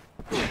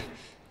 I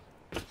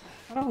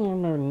don't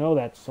even know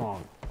that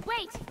song.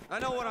 Wait! I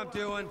know what I'm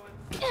doing.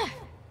 I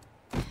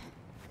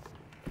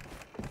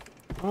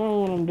don't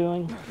know what I'm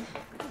doing.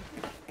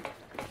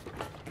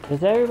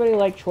 Does everybody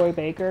like Troy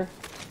Baker?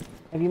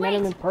 Have you met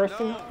him in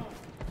person? No.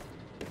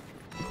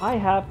 I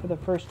have for the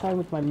first time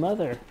with my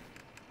mother.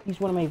 He's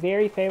one of my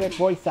very favorite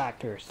voice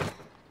actors.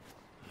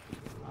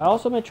 I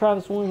also met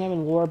Travis Willingham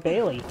and Laura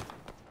Bailey.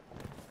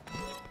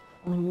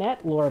 We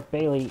met Laura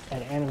Bailey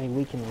at Anime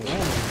Week in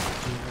Atlanta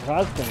and her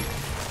husband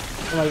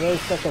for my very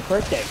special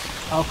birthday.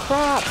 Oh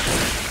crap!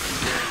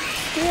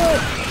 Steal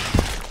it!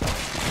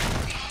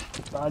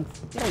 Bugs,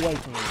 get away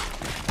from me.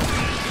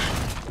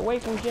 Get away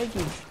from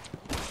Jakey,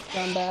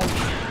 scumbag.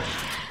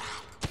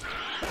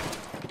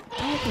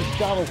 Why don't these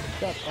devils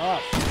shut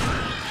up?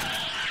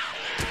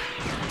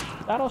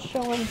 That'll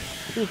show him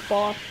who's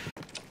boss.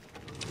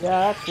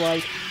 Yeah, that's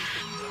right.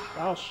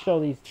 I'll show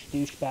these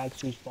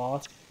douchebags who's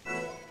boss.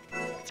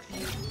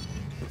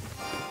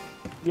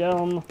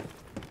 Yum.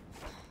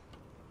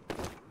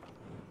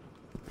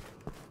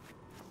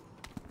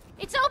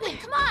 It's open,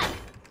 come on!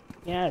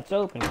 Yeah, it's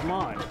open, come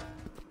on.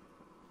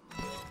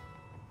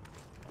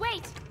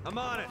 Wait! I'm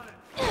on it.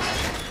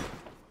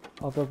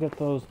 I'll go get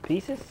those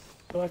pieces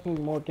so I can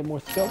get more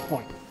skill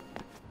points.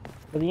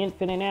 For the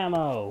infinite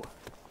ammo.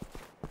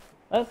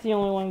 That's the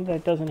only one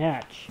that doesn't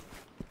hatch.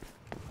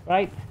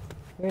 Right?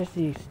 Where's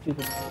the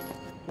stupid...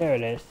 There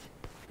it is.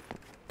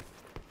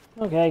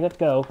 Okay, let's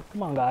go.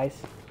 Come on,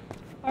 guys.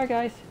 Alright,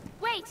 guys.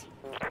 Wait!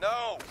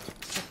 No!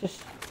 Let's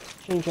just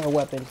change our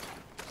weapon.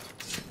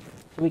 So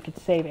we could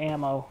save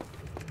ammo.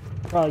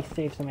 Probably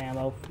save some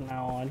ammo from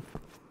now on.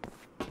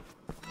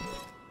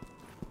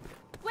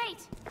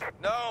 Wait!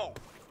 No!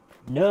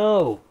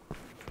 No!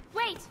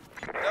 Wait!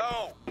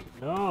 No!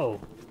 No!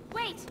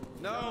 Wait!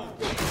 No!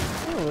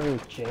 You're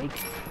rude, Jake.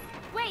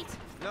 Wait!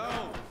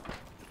 No!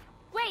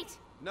 Wait!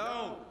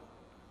 No!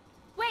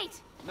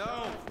 Wait!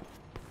 No!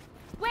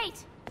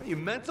 Wait! Are you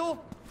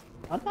mental?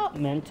 I'm not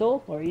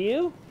mental, are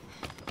you?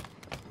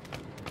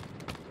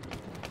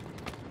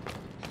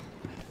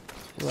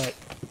 Right.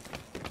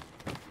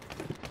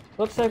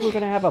 Looks like we're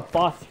gonna have a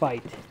boss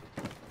fight.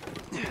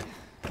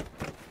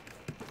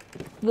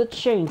 The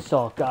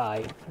chainsaw guy.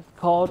 It's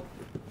called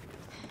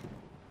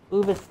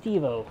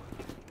Ustivo.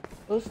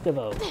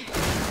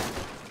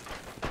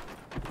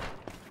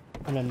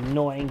 An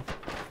annoying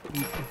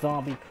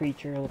zombie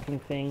creature looking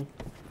thing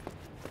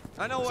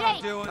I know what Jake!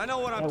 I'm doing. I know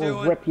what I'm that will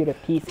doing. rip you to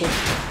pieces.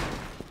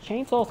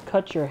 Chainsaws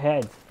cut your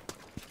heads.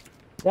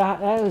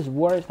 That is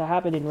worse. That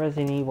happened in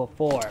Resident Evil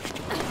 4. Uh-oh.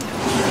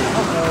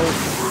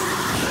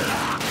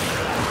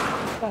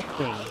 That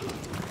thing.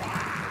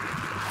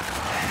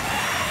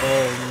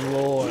 Oh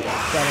lord,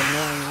 that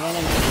annoying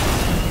enemy.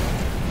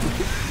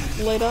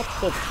 Lit up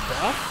the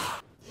truck?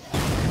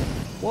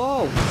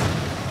 Whoa!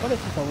 What is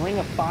this, a ring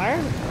of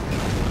fire?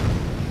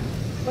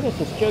 What is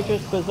this,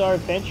 JoJo's Bizarre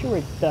Adventure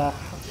with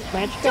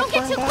Ranch got Don't get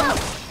burned too down?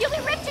 close! You'll be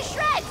ripped to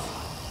shreds!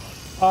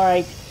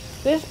 Alright,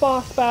 this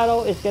boss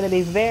battle is going to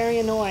be very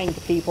annoying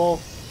to people.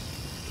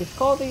 It's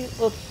called the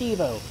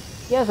Ustivo.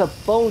 He has a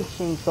bone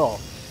chainsaw.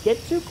 Get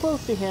too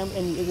close to him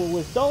and it will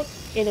result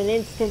in an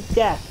instant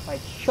death by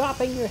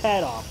chopping your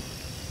head off.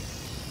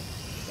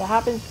 That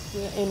happens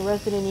in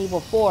Resident Evil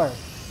 4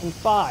 and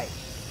 5.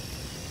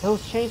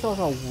 Those chainsaws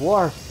are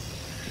worse.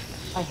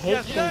 I hate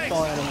Yeah, thanks.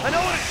 chainsaw I enemies.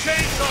 know what a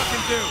chainsaw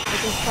can do. They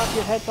can chop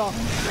your heads off.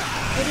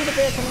 Maybe the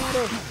bear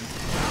commander.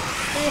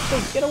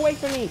 Seriously, get away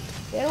from me.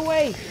 Get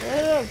away.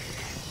 Ugh.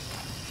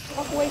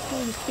 Walk away from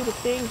me, you stupid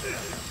thing.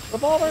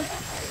 Revolver?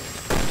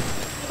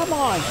 Come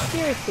on,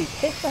 seriously,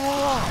 piss the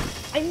hell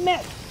off. I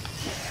missed.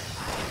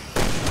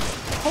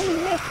 Totally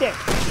missed it.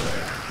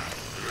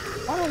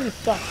 Why don't you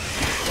stop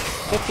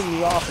pissing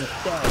me off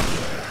instead?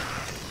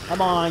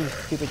 Come on, you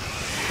stupid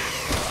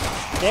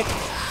dick.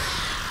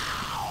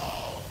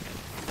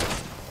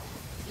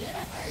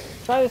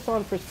 Try this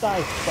on for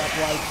size,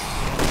 White.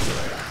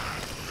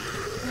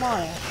 Come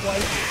on,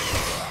 White.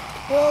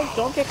 Whoa,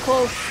 don't get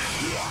close.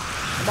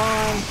 Come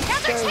on. Now's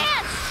our Sherry.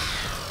 chance!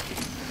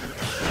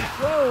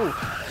 Whoa!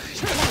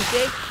 Come on,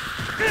 Jake.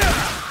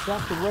 You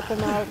have to rip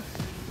him out.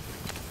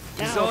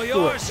 Now It's all let's do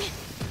yours. it.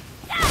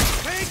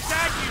 Take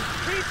that, you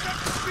piece of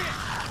shit.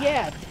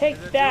 Yeah, take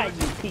that,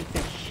 you piece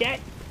of shit.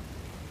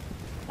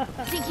 I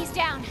think he's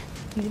down.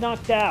 He's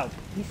knocked out.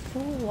 He's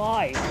still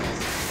alive.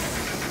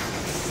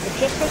 But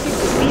just because you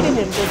defeated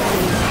him doesn't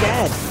mean he's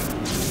dead.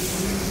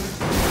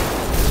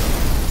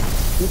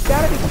 He's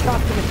gotta be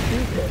chopped into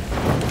pieces,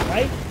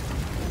 right?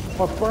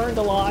 Or burned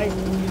alive.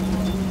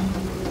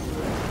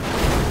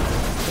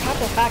 You have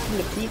to hack him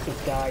to pieces,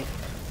 guys.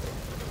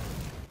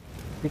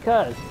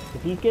 Because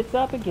if he gets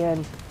up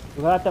again,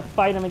 we'll have to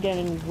fight him again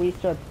and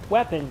waste our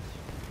weapons.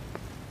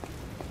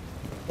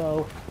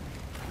 So,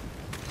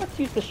 let's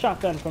use the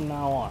shotgun from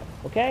now on,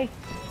 okay?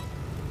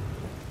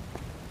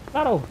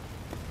 That'll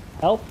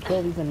help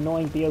kill these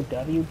annoying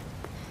BOW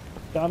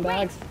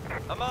scumbags.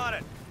 I'm on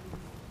it.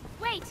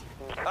 Wait!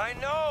 I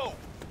know.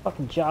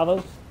 Fucking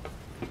Javos.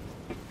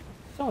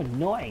 So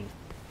annoying.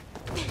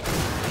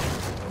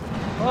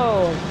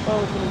 Whoa, I thought I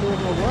was gonna do it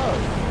in a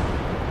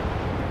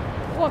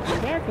row. Look,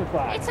 American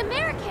flag. It's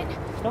American!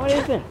 No, it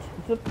isn't.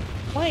 It's a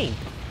plane.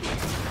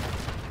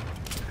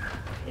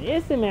 It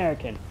is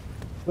American.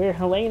 Where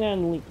Helena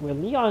and where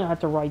Leon had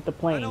to ride the I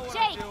plane know what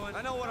Jake. I'm doing.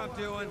 I know what I'm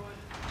doing.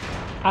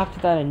 after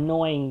that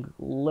annoying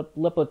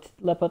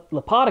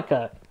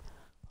Lipotica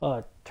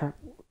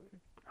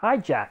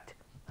hijacked.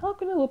 How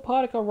can a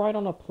Lipotica ride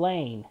on a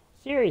plane?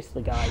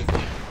 Seriously, guys.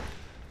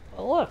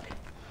 Oh, look.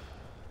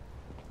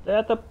 They're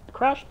at the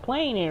crashed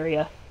plane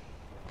area.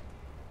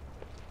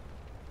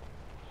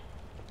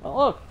 Oh,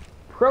 look.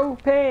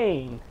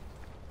 Propane.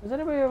 Has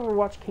anybody ever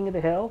watched King of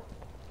the Hill?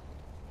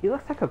 He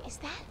looks like a... Is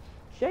that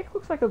Jake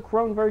looks like a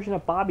grown version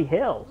of Bobby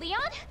Hill, Leon?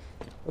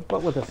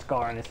 but with a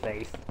scar on his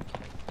face.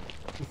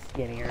 He's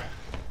skinnier,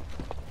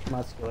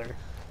 muscular.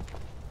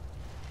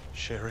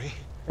 Sherry?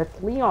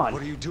 That's Leon.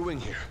 What are you doing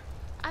here?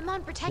 I'm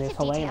on protective There's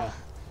Helena.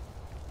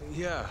 detail.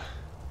 Yeah.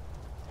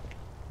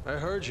 I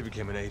heard you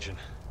became an agent.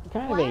 What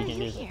kind Why of are agent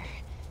you is it? here?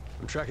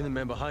 I'm tracking the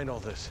man behind all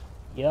this.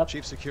 Yep.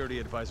 Chief Security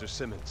Advisor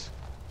Simmons.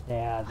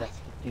 Yeah, that's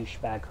the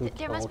douchebag who There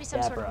killed must be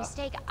some Deborah. sort of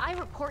mistake. I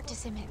report to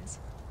Simmons.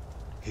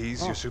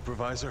 He's your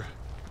supervisor?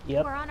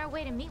 Yep. We're on our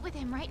way to meet with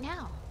him right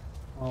now.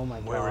 Oh my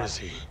god. Where is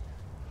he?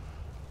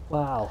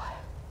 Wow.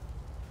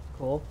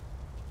 Cool.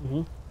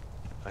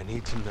 I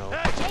need to know.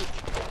 Jake,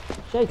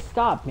 Jake,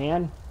 stop,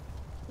 man.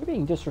 You're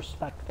being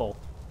disrespectful.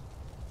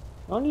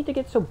 You don't need to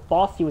get so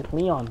bossy with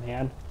Leon,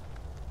 man.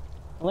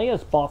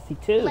 Leo's bossy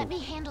too. let me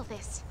handle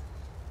this.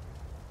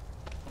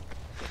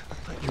 I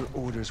thought your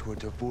orders were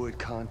to avoid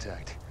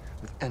contact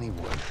with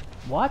anyone.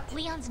 What?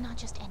 Leon's not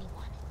just anyone.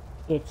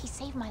 It's He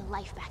saved my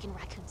life back in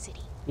Raccoon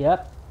City.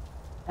 Yep.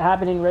 It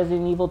happened in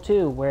Resident Evil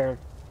 2, where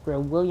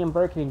William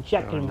Birkin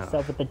injected Fair himself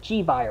enough. with the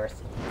G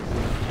virus,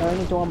 turned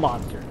into a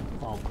monster.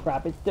 Oh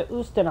crap! It's the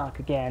Ustanok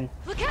again.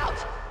 Look out!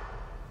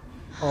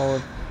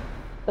 Oh,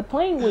 the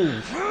plane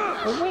wing.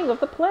 The wing of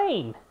the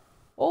plane.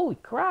 Holy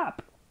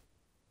crap!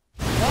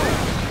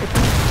 Oh, it's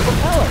the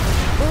propeller.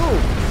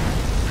 Boom!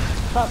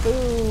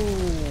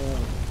 Kaboom!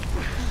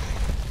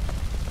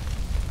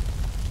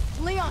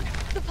 Leon,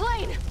 the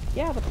plane!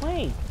 Yeah, the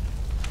plane.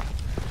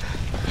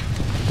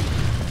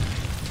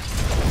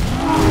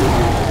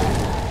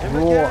 Him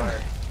Roar.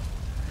 again?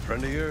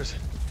 Friend of yours?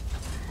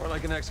 Or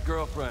like an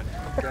ex-girlfriend?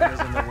 Guy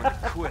doesn't know when to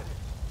quit.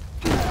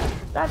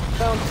 That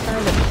sounds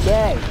kind of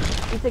gay.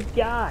 He's a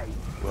guy.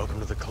 Welcome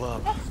to the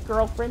club.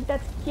 Ex-girlfriend,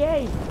 that's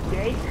gay,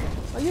 Jake.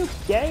 Are you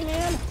gay,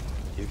 man?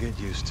 You get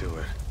used to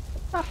her.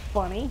 Not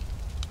funny.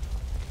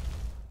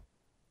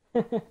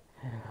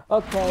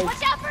 Okay,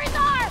 Watch out for his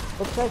arm!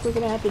 looks like we're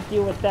gonna have to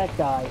deal with that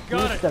guy.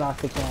 Got it.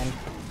 Ustanok again.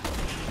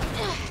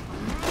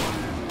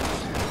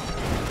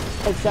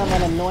 Takes down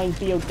that annoying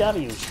BOW.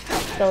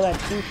 Show that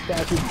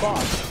douchebag who's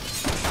boss.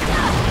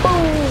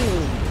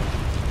 Boom!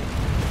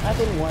 That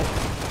didn't work.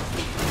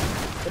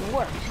 Didn't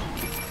work.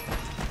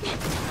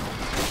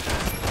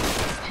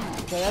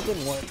 Okay, that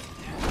didn't work.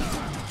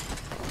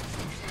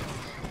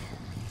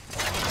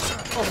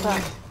 Oh,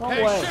 crap. No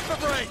Hey, way. ship of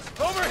brains!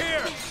 Over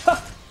here!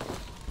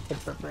 Hit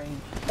for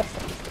brain.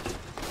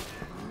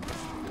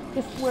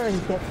 This swearing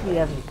gets me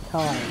every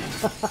time.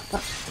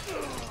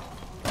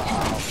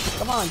 Wow.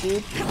 Come on,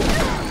 dude.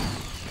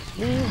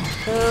 Leave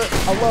her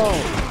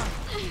alone.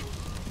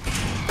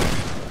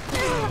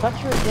 Touch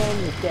her again,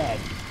 you're dead.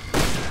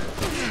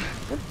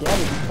 You're dead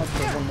if you touch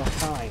her one more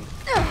time.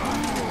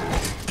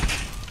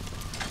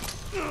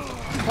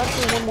 Touch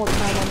her one more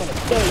time, I'm gonna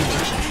kill you.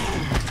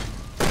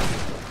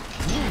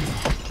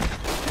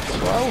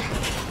 Bro,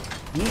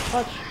 you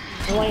touch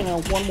Helena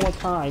one more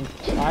time,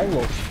 I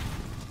will.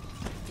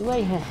 You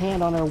lay a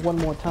hand on her one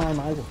more time,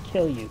 I will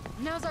kill you.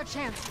 Now's our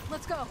chance.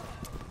 Let's go.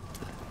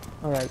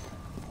 Alright.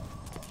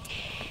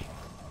 Shh.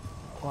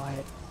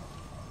 Quiet.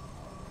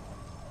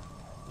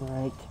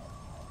 Alright.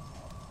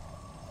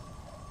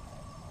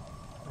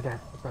 My dad,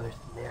 my brother's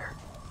in there.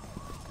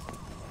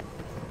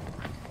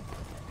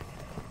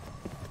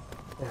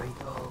 There he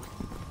goes.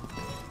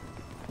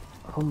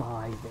 Oh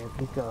my, there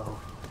we go.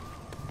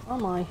 Oh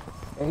my,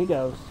 there he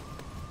goes.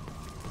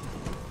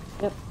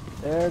 Yep,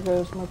 there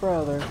goes my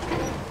brother.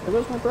 There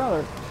goes my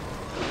brother.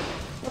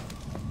 Look,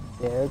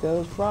 there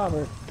goes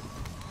Robert.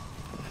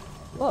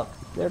 Look,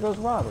 there goes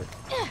Robert.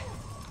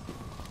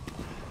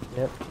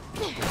 Yep.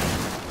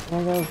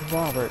 There goes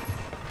Robert.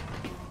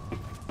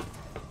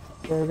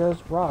 There goes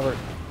Robert.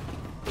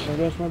 There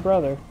goes my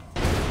brother.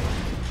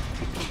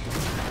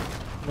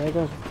 There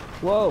goes...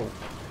 Whoa!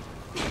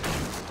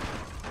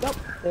 Yep,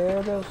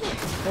 there goes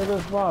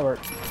Robert.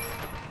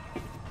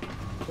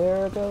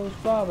 There goes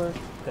Robert.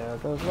 There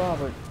goes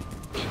Robert.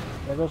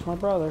 There goes my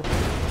brother.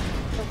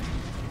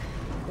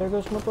 There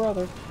goes my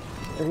brother.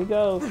 There he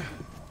goes.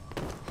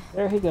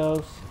 There he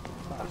goes.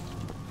 Ah,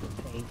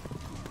 propane.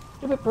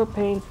 Stupid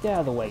propanes, get out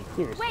of the way.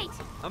 Seriously. Wait!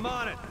 I'm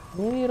on it!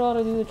 Maybe it ought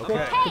to do the trick.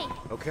 Hey!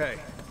 Okay.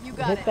 You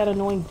to hit that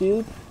annoying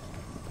dude.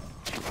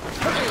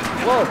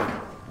 Whoa!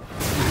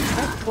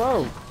 That's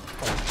close.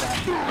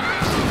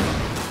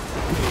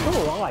 He's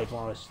still alive,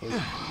 honestly.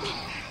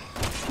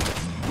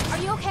 Are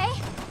you okay?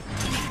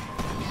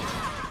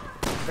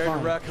 Compared to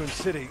Raccoon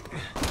City,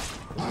 this is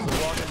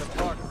a walk in the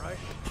park, right?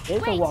 It's a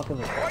Wait. walk in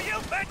the park. Are you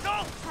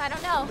mental? I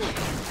don't know.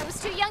 I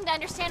was too young to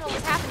understand what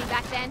was happening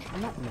back then.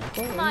 I'm not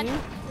mental, Come are on, you?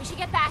 we should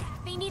get back.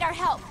 They need our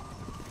help.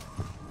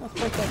 Let's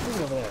break that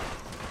thing over there.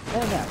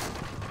 And that.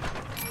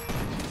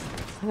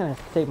 I'm gonna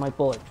save my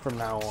bullets from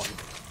now on.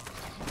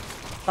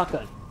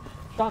 Shotgun.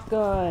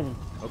 Shotgun!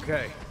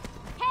 Okay.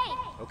 Hey!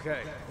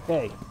 Okay.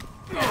 Okay.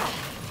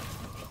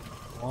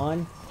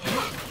 One.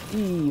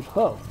 Heave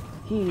ho.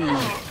 Heave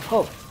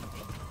ho.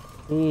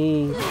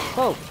 Heave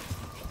ho.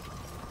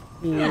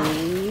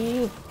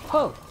 Heave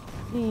ho.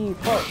 Heave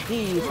ho.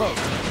 Heave ho.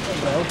 There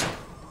we go.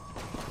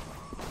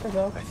 There we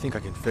go. I think I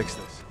can fix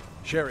this.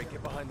 Sherry,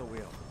 get behind the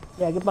wheel.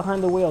 Yeah, get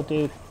behind the wheel,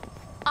 dude.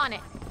 On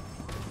it.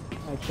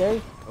 Alright,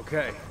 Sherry.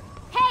 Okay.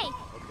 Hey!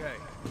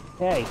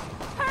 Hey,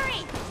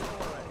 Hurry!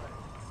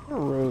 you're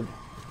rude.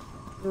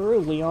 You're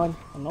rude, Leon.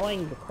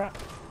 Annoying the crap.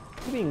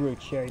 You're being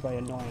rude, Sherry, by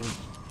annoying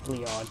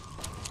Leon.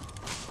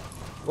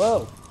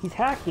 Whoa, he's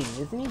hacking,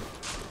 isn't he?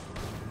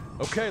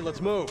 Okay, let's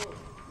move.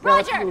 Yeah,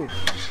 let's Roger! move.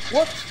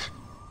 Whoops!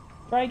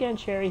 Try again,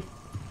 Sherry.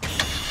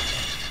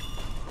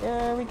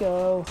 There we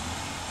go. 1,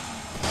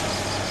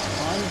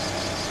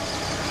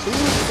 2,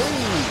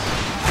 3.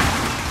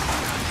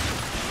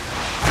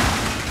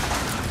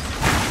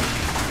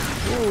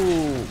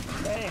 Ooh,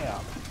 bam.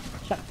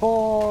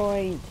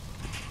 Checkpoint.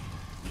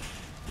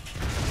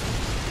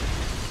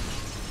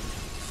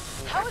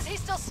 How is he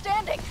still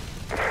standing?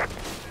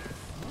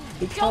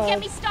 Don't get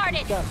me Because started!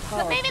 he's got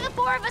But maybe the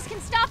four of us can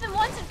stop him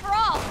once and for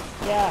all!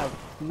 Yeah,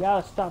 you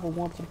gotta stop it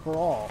once and for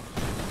all.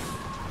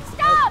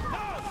 Stop!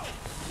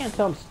 Can't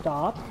tell him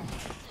stop.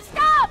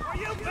 Stop! Are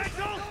you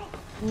mental?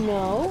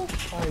 No.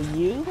 Are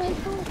you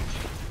mental?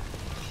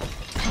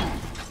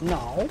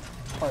 No.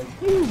 Are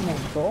you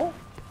mental?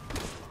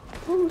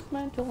 Who's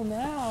mental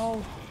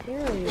now?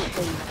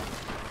 Seriously.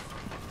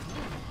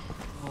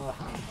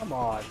 Come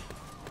on.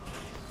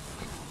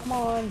 Come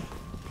on.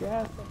 Get your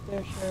ass up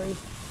there, Sherry.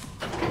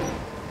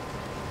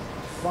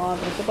 Come on,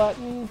 hit the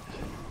button.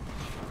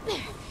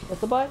 Hit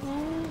the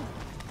button.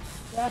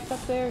 Get your ass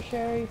up there,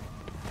 Sherry.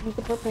 Use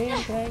the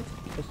propane tank.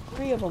 There's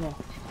 3 of them.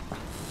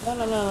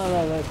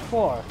 No, there's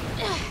 4.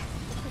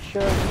 For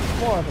sure,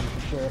 4 of them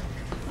for sure.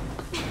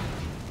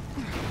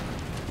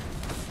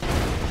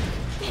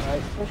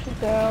 Alright, push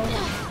it down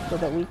so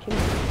that we can,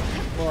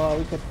 well,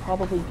 we could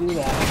probably do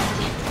that.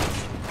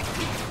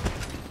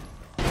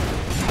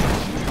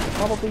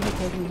 Probably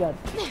because we got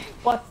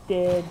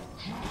busted.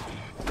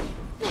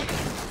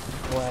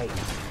 Right.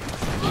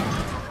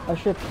 I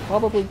should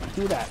probably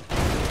do that.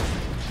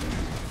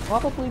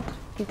 Probably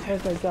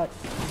because I got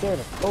scared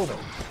of COVID.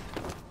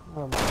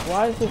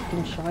 Why is this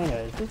in China?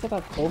 Is this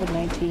about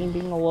COVID-19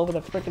 being all over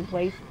the frickin'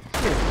 place?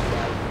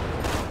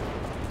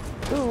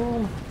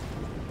 Boom!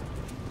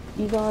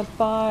 He's on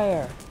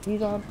fire!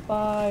 He's on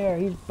fire!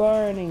 He's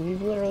burning!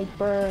 He's literally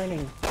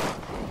burning!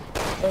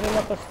 Burning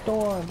up a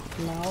storm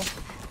now.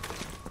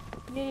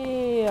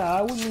 Yeah,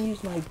 I wouldn't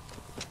use my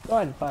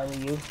gun if I were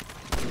you.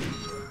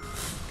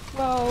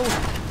 Whoa!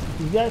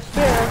 You got a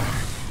spare!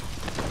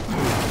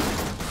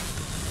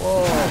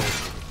 Whoa!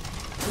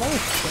 Another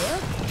spare?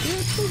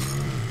 Seriously?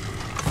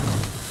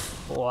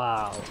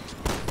 Wow.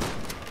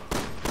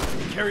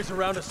 He carries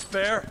around a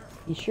spare?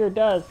 He sure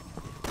does.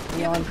 Give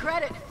Leon. him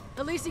credit.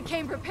 At least he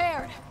came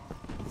prepared.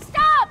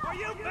 Stop! Are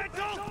you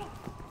mental?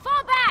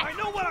 Fall back! I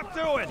know what I'm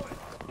doing.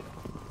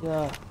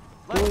 Yeah.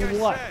 Like I Doing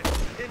what?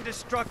 said,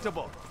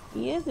 indestructible.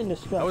 He is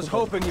indestructible. I was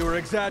hoping you were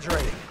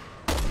exaggerating.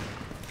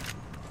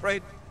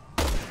 Right?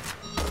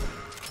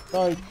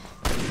 Sorry.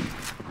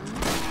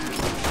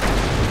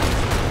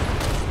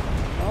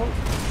 Oh.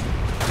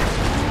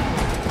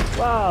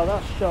 Wow,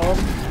 that'll show him.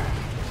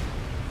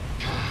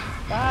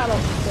 That'll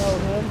show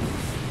him.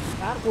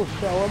 That will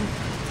show him.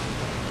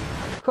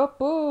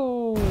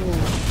 Kaboom!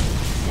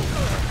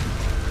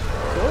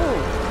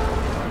 Boom!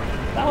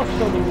 That'll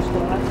show me who's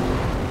going on.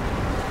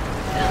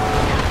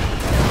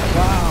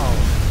 Wow,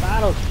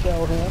 that'll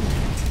show him.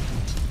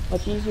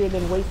 Much easier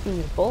than wasting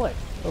your bullets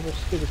over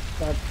stupid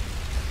stuff.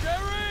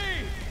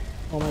 Jerry!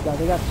 Oh my god,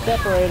 they got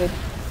separated.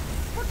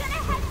 We're gonna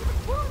head to the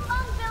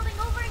Wulong building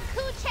over in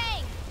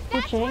Kuchang!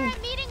 That's Kuchang? where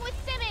I'm meeting with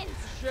Simmons!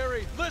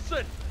 Sherry,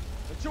 listen!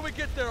 Until we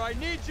get there, I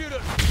need you to...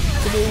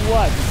 To do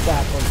what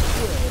exactly?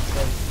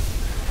 Seriously.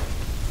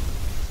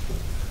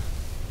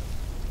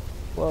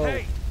 Whoa.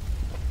 Hey!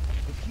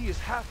 If he is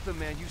half the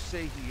man you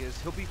say he is,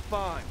 he'll be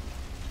fine.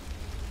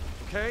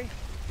 Okay?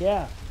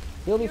 Yeah,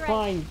 you'll be You're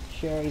right. fine,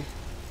 Sherry.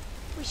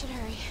 We should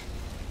hurry.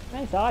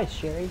 Nice eyes,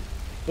 Sherry.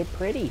 They're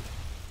pretty.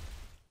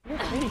 You're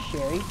pretty,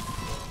 Sherry.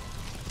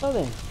 So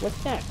then,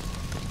 what's next?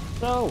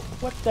 So,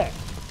 what's next?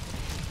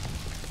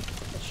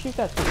 Let's shoot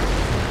that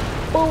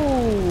thing.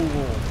 Boom!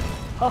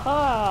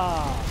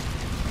 Haha!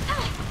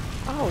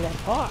 Oh,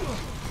 that's hot.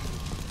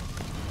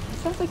 It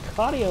sounds like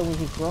Kadio when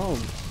he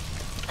groans.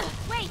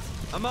 Wait!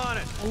 I'm on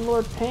it. And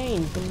Lord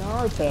Pain from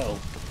Naruto.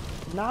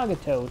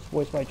 Nagato is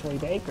voiced by Troy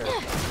Baker.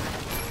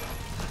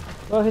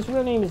 Well, his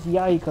real name is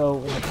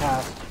Yahiko in the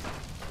past.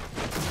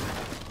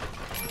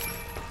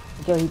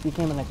 Until he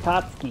became an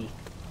Akatsuki.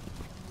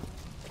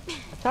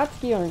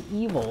 Akatsuki aren't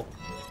evil.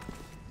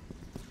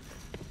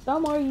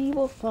 Some are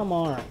evil, some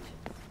aren't.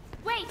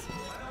 Wait!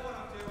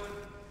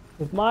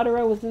 If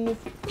Madara was in this...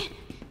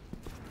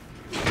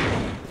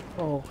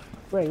 Oh,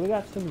 great, we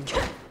got some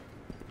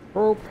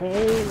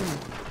propane.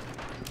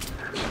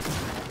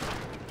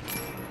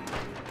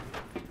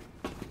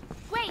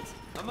 Wait!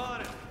 I'm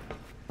on it.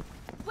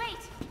 Wait!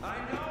 I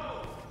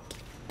know.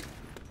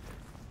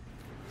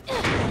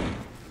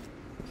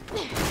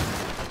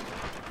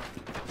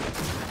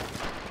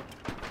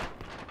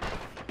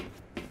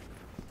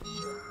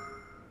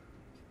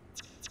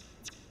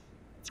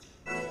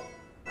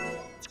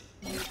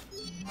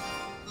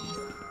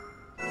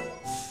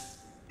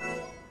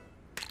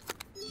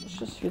 Let's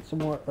just get some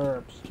more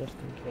herbs, just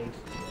in case.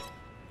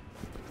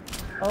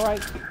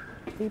 Alright,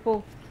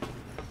 people.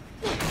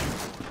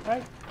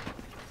 Right?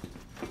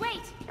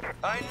 Wait!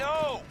 I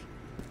know!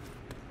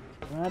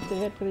 We're gonna have to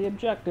hit for the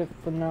objective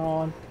from now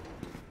on.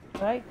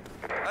 Right?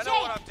 I know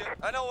what I'm doing.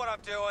 I know what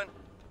I'm doing.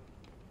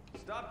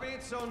 Stop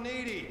being so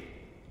needy.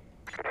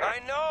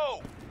 I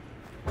know!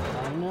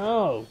 I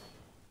know.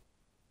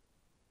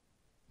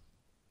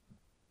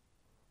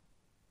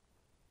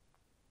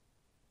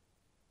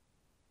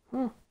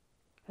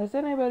 Has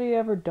anybody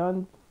ever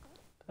done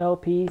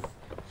LPs?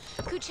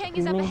 Kuchang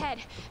is up ahead,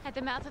 at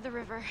the mouth of the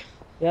river.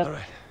 Yep. All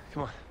right,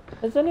 come on.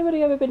 Has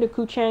anybody ever been to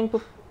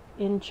Kuchang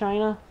in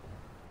China?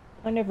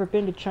 I've never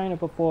been to China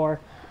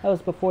before. That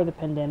was before the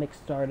pandemic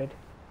started.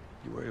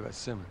 You worry about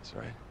Simmons,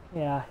 right?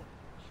 Yeah,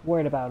 just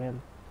worried about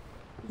him.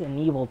 He's an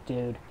evil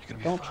dude. gonna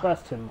be Don't fine.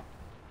 trust him.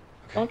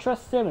 Okay. Don't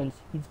trust Simmons.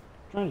 He's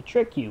trying to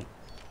trick you.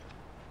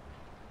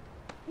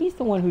 He's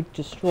the one who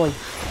destroyed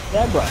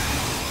Zebra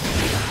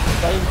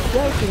by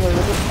injecting her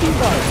with a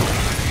speedball.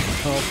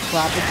 Oh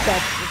crap, it's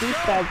that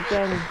douchebag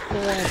again, the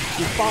one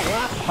you fought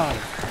last time.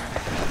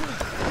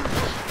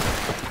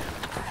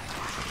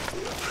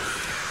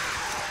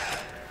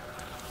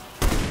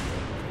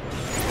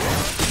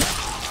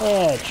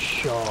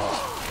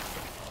 Headshot.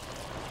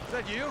 Is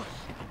that you?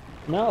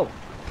 No.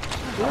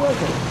 Who was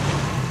it?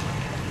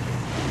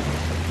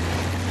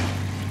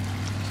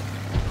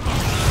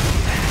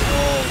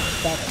 Oh,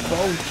 that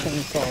bow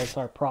chainsaw is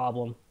our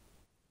problem.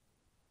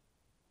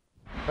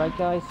 Right,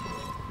 guys?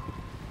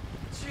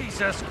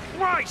 Jesus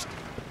Christ!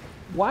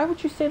 Why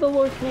would you say the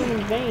Lord's name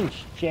in vain,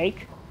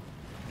 Jake?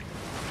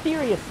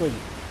 Seriously.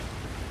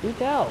 Do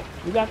tell.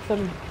 We got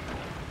some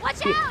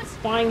Watch out!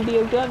 flying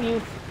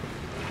BOWs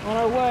on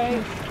our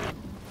way.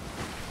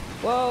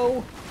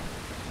 Whoa.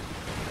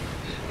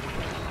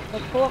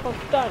 Let's pull up a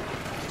stunt.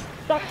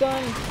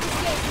 Shotgun. This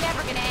day's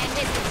never gonna end, is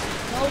it?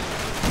 Nope.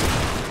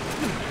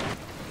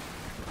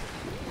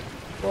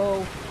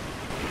 Whoa.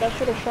 That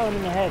should have shot him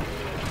in the head.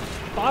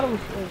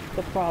 Bottoms is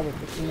the problem.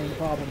 It's the main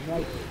problem,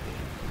 right?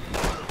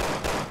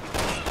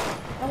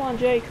 Come on,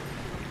 Jake.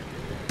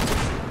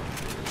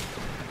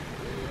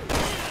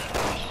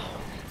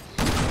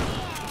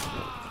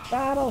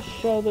 That'll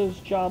show those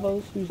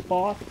Javos who's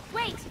boss.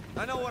 Wait!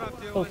 I know what I'm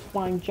doing. Those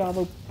flying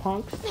Javo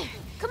punks.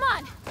 Come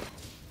on!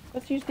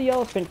 Let's use the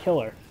elephant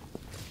killer.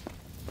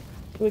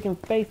 So we can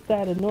face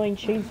that annoying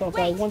chainsaw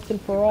guy Wait. once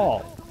and for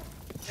all.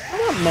 I'm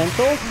not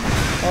mental.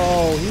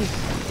 Oh,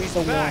 he's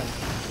the Back! one.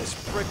 This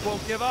prick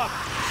won't give up!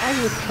 I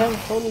would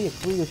totally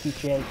agree with you,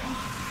 Jake.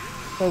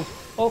 So,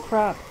 oh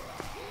crap.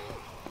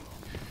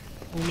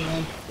 Oh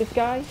man, this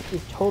guy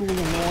is totally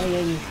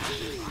annoying.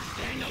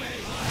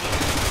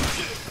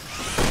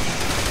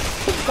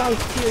 This guy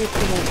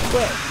seriously won't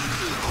quit.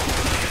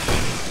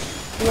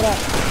 Look at that.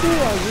 Who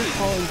are you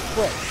calling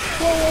quit?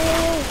 Whoa, whoa,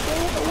 whoa,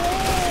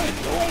 whoa,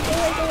 go away, go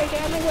away, go away, get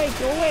out of my way,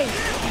 go away.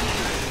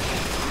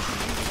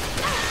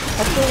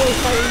 I'll still away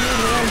fighting you,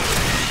 man.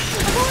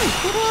 Come on,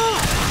 get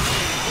off.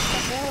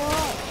 Get the hell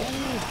off, get in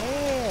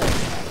here.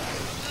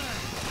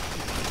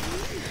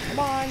 Come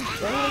on,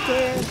 get in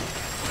here.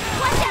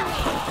 Watch out!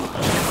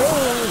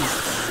 Boom!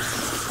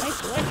 Nice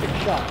electric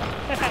shot.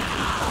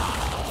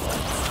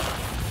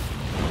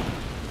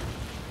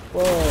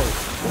 Whoa,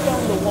 we're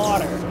on the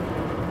water.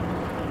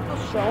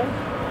 I'll show him.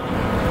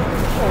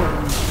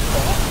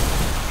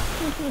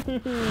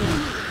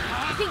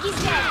 I think he's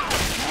dead.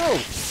 Oh,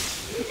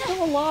 he's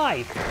still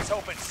alive. Let's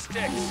hope it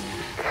sticks.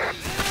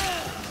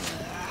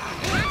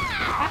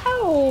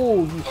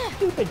 Ow, you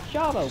stupid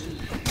Javo.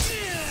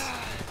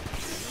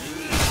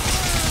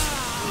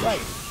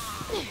 Right.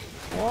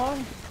 1,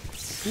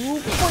 2,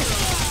 3.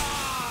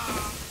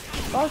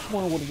 First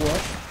one would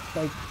work,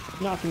 like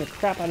knocking the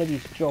crap out of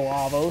these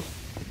Joavos.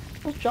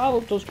 Those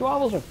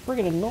Joavos are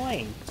friggin'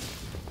 annoying.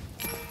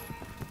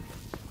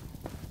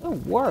 They're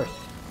worse.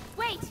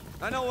 Wait!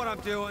 I know what I'm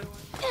doing.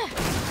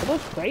 Are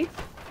those crates?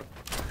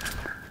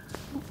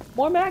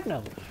 More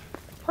Magnum.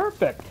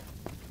 Perfect.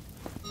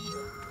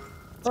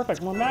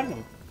 Perfect, more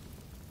Magnum.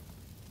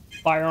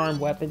 Firearm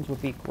weapons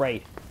would be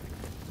great.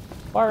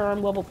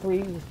 Firearm level 3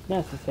 is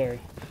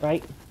necessary,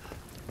 right?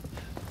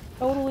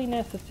 Totally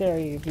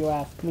necessary if you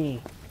ask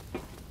me.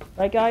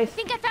 Right, guys? I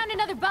think I found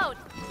another boat.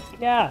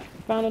 Yeah,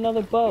 we found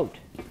another boat.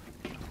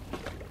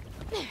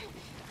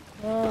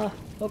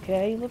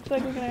 Okay, looks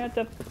like we're gonna have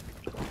to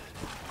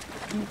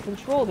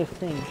control this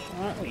thing,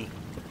 aren't we?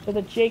 So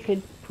that Jake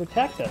could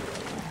protect us.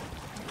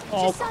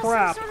 Oh Just saw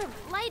crap. some sort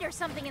of light or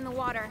something in the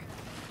water.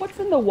 What's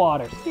in the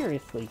water?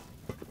 Seriously.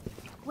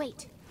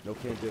 Wait. No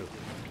can do.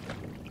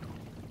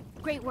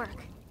 Great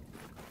work.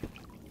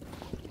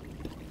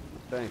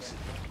 Thanks.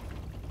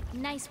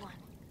 Nice one.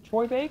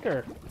 Troy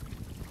Baker.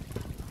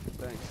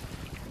 Thanks.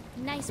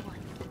 Nice one.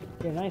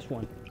 Yeah, nice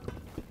one.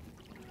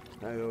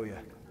 I owe ya.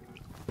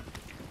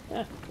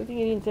 Yeah, good thing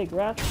you didn't take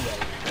rats today.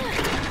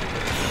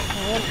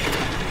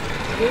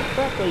 Do it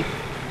correctly.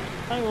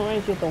 Kind of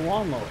reminds you of the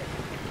lawnmower.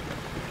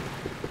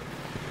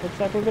 Looks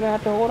like we're gonna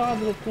have to hold on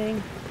to this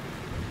thing.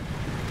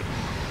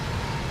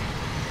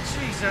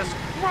 Jesus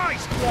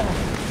Christ! Yeah,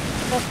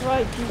 that's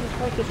right. Jesus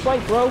Christ is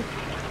right, bro.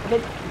 If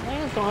it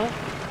lands on it.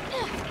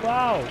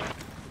 Wow.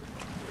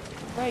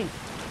 Right.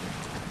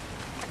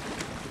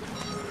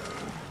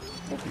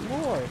 Good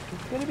lord,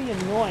 it's gonna be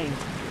annoying.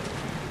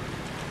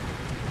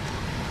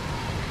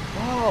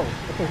 Whoa,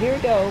 okay, here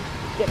we go.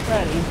 Get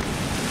ready.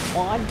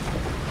 1,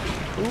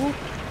 2,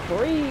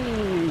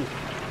 3.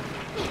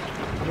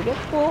 If it gets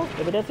full,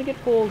 if it doesn't get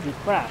full, you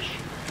crash.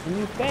 And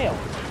you fail.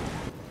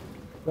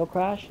 You'll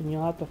crash and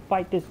you'll have to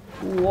fight this.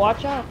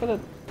 Watch out for the...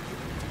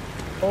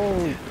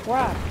 Holy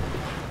crap.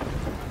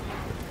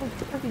 Oh,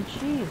 freaking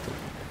jeez.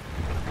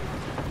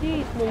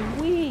 Jeez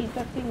Louise,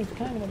 that thing is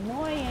kind of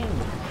annoying.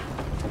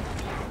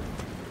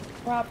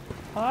 Crap.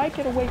 I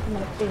get away from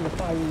that thing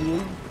if I were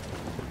you.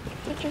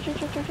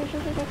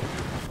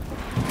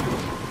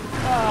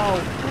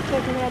 Oh, looks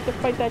like we're gonna have to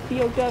fight that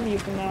POW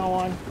from now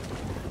on.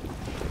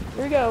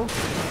 Here we go.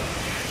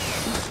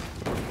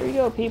 Here we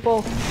go,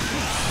 people.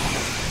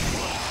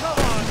 Come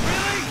on,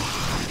 really?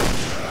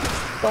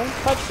 Don't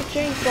touch the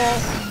chainsaw.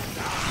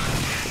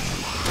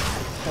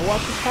 Now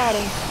watch the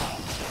pattern.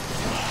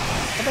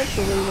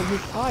 Eventually, when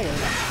he's tired.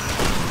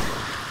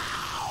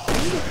 When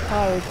he gets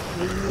tired,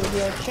 maybe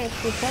you'll have a chance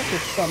to attack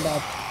this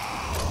scumbag.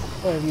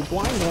 Or if you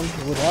blind him,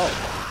 it would help.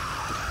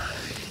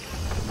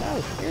 No,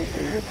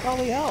 seriously, it would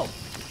probably help.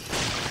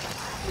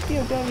 The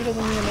POW doesn't even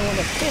know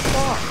to piss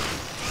off.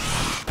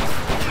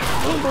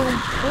 Boom, boom,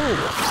 boom.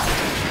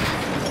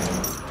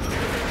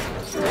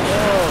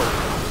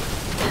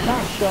 Whoa.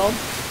 Not shelled.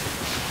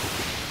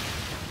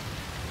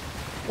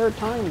 Third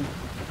time you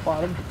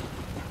fought him.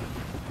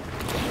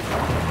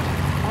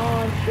 Come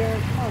on,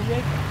 Sheriff. Come on,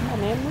 Jake. Come on,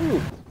 man.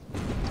 Move.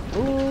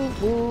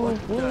 Move,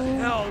 move, What the move.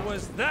 hell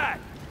was that?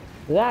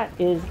 That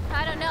is...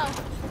 I don't know,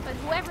 but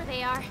whoever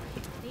they are,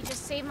 they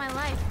just saved my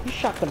life. You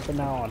shot them from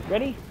now on.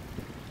 Ready?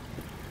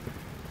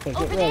 Okay,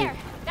 get Over ready. there!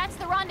 That's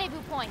the rendezvous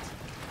point.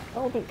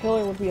 Elephant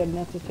killer would be a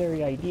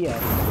necessary idea.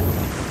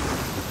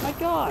 My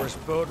god!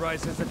 First boat ride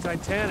since the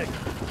Titanic.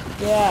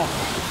 Yeah.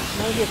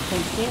 Now you get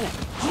Titanic.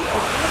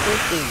 What's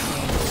this thing,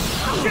 man?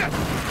 Shit!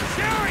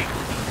 Sherry!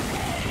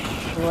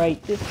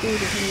 Right, this dude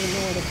doesn't even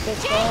know where to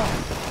piss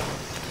off.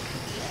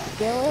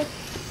 Kill it?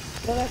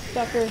 Kill that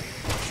sucker.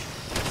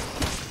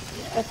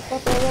 That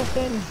sucker,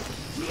 listen.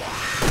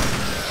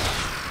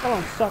 Come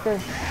on, sucker.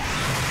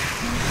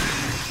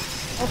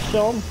 I'll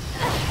show him.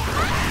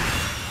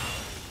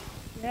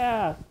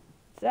 Yeah.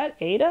 Is that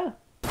Ada?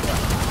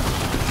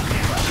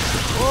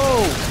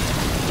 Whoa.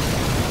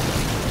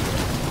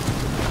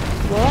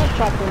 Well, that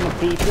chopped him to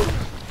pieces.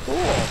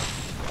 Cool.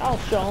 That'll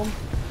show him.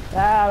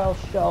 That'll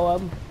show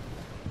him.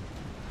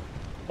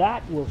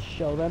 That will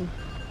show them.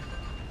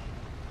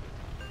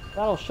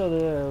 That'll show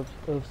the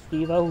of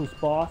Steve-O, who's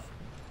boss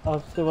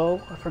of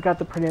Steve-O. I forgot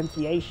the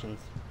pronunciations.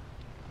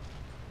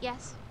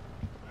 Yes,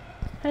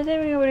 Has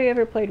anybody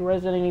ever played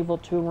Resident Evil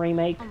 2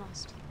 Remake?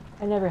 almost.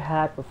 I never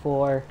had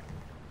before.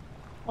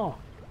 Oh, are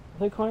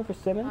they calling for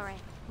Simmons? All right,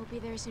 we'll be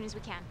there as soon as we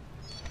can.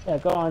 Yeah,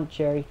 go on,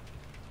 Cherry.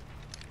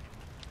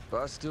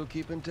 Boss still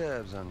keeping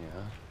tabs on you,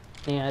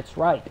 huh? Yeah, that's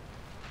right.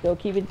 Still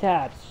keeping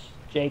tabs,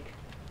 Jake.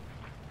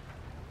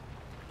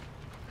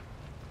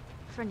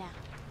 For now.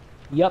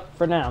 Yup,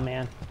 for now,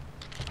 man.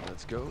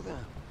 Let's go then.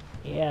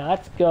 Yeah,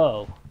 let's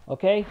go.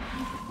 Okay?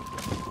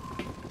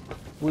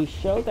 We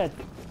showed that...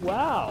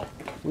 Wow.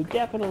 We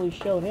definitely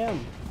showed him.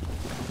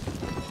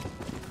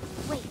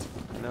 Wait,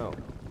 No.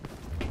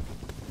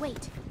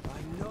 wait,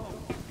 I know.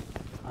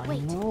 I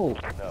Wait. know.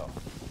 No.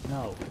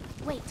 No.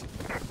 wait.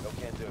 No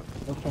can do.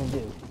 No can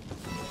do.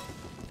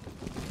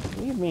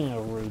 You're being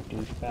a rude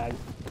douchebag.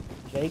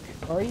 Jake,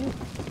 are you?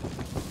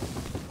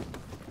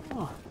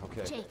 Oh,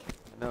 Okay. Jake,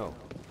 No.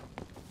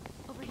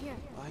 over here.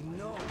 I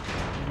know.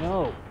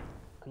 no.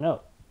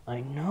 No. I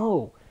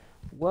know.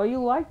 Well,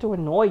 you like to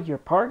annoy your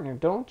partner,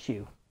 don't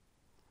you?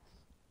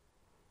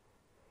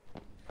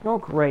 Oh,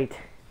 great.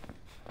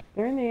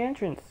 They're in the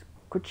entrance.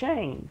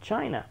 Kuchang,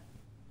 China.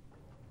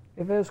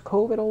 If there's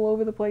COVID all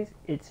over the place,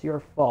 it's your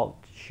fault,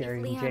 Sherry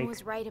If and Leon Jake.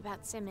 was right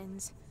about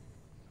Simmons,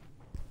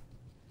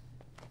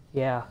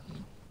 Yeah.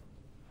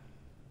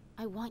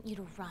 I want you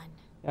to run.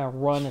 Yeah,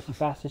 run as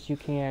fast as you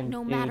can, No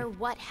dude. matter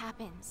what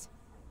happens.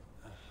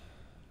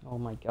 Oh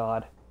my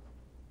god.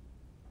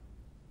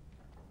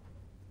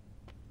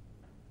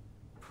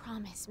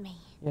 Promise me.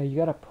 Yeah, you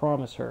gotta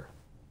promise her.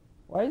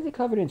 Why is he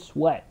covered in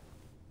sweat?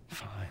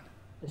 Fine.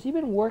 Has he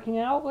been working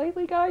out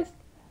lately, guys?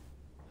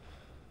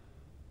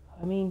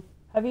 I mean,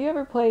 have you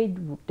ever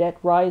played Dead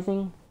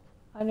Rising?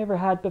 I never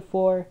had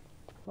before.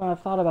 When I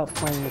thought about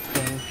playing this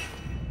game.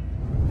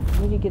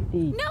 I need to get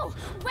the... No!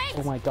 Wait!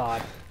 Oh my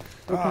god.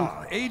 Here comes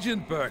Ah,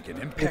 Agent Birkin,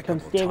 impeccable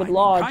comes David timing.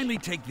 Lodge Kindly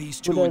take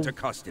these two with a- into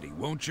custody,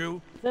 won't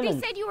you? They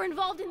Simmons. said you were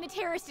involved in the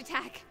terrorist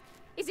attack.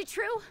 Is it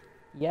true?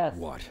 Yes.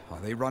 What? Are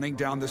they running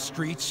down the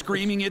street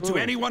screaming it to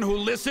true. anyone who'll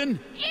listen?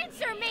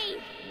 Answer me!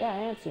 Yeah,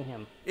 answer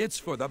him. It's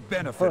for the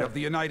benefit of the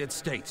United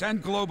States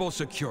and global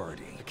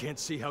security. I can't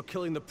see how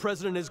killing the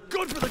president is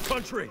good for the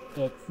country.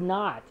 It's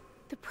not.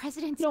 The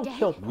president's You don't dead.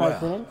 kill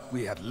presidents. Well,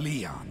 we have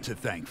Leon to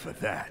thank for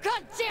that.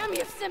 God damn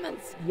you,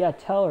 Simmons! Yeah,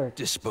 tell her.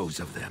 Dispose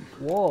of them.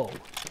 Whoa.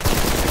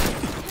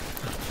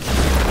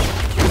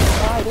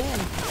 Slide in,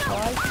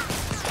 guys.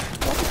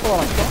 That's a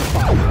lot of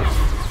gunfire.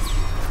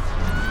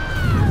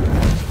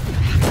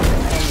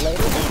 And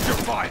later,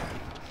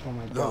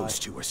 Those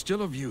two are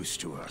still of use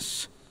to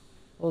us.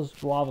 Those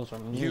Duavos are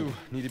mean. You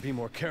need to be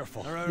more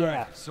careful. All right,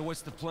 Yeah. So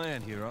what's the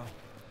plan, hero?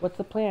 What's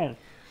the plan?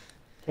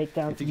 Take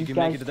down, You think you these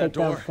can make guys it to that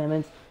take down door?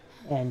 Simmons,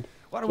 and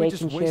Why don't we Jake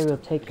just and waste Sherry will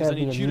him? take care Because of I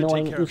the need you to take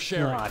annoying care of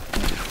Sherry. Usnot.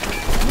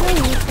 Annoying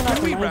Usnot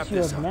Can we wrap reminds you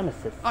this of up?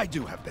 Nemesis. I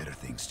do have better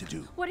things to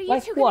do. What are you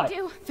Like two what?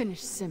 gonna do?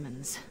 Finish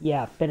Simmons.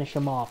 Yeah, finish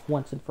him off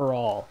once and for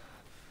all.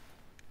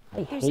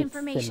 I There's hate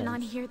information on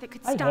Simmons. here that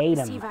could I stop hate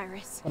the him.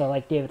 C-virus. But I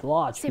like David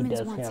Lodge, Simmons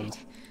who does wants him. it.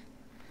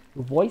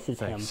 Who voices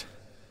Thanks. him.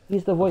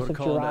 He's the voice Put a of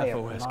call in Jiraiya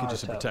FOS, from get you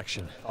some Naruto.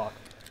 protection. Talk.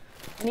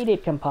 I need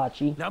it,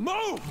 Kenpachi. Now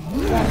move!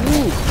 Got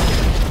you.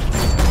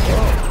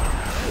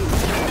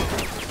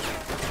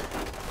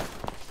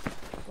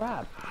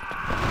 Crap.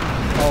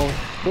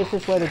 Oh, this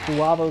is where the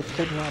Duavos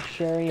kidnap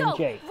Sherry and Go!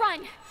 Jake.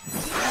 Run!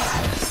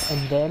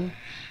 And then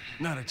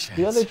Not a chance.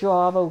 the other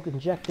Duavo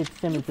injected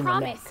Simmons in the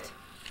neck. Promised.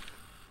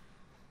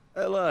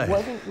 I lied. It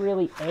wasn't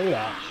really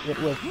Ada, it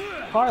was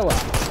Carla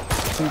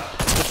who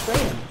betrayed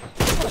him.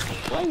 What a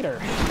traitor.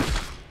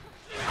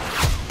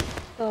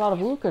 A lot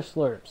of Lucas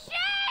slurps.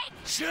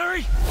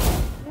 Sherry!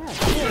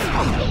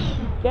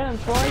 Yeah, get him,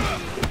 Troy.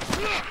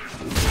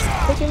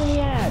 Kick him in the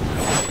abs.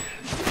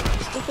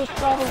 This was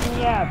trouble in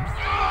the abs.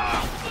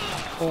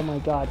 Oh my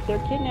god, they're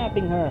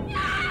kidnapping her.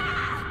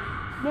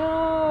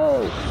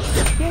 No!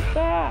 Get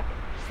back!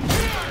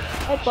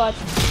 Headbutt.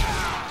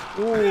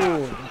 Ooh,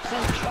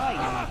 intense fight.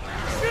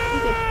 He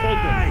gets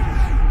taken.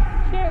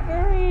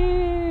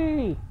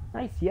 Sherry!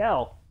 Nice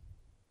yell.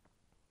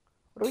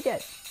 What do we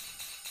get?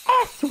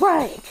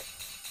 S-rank!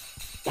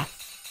 Yes!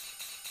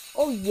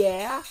 Oh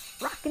yeah!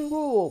 Rock and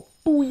roll!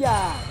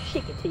 Booyah!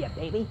 Shake it to you,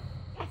 baby!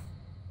 Yes!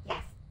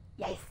 Yes!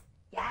 Yes!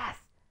 Yes!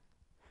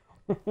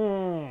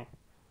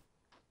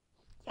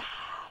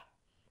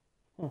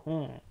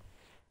 Yeah!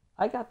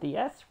 I got the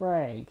S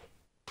rank!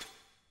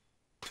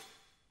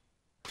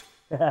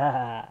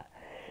 Yeah,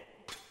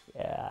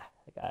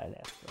 I got an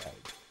S rank.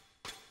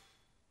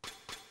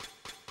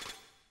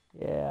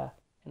 Yeah,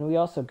 and we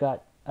also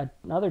got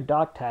another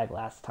dog tag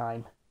last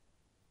time,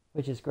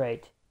 which is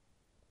great.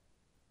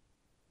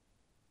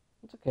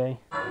 It's okay.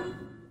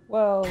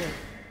 Well,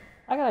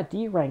 I got a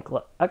D rank.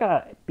 I got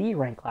a B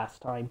rank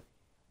last time.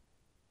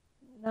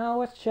 Now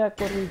let's check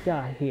what we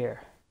got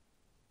here.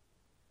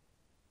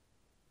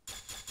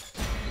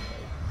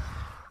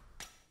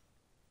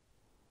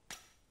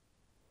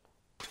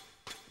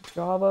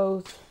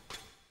 Javos.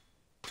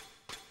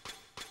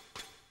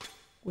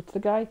 What's the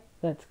guy?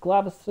 That's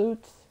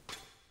Glavasuits.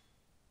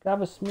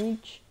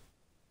 Glavasmeech.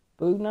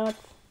 Boognuts.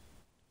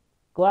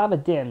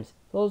 Glavadims.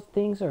 Those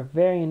things are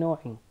very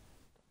annoying.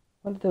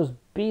 One of those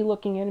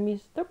bee-looking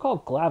enemies, they're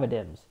called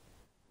Glavadims.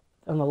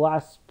 On the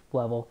last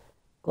level,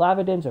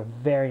 Glavadims are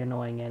very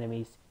annoying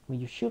enemies.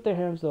 When you shoot their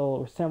hands, they'll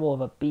resemble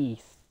of a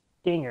bee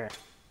stinger.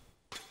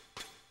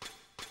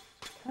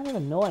 It's kind of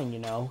annoying, you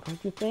know,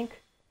 don't you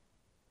think?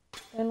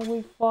 And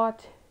we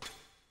fought...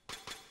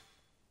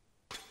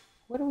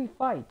 What do we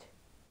fight?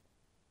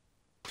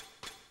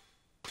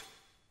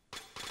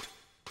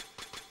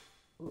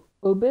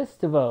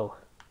 Obistivo.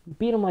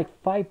 Beat him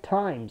like 5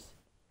 times.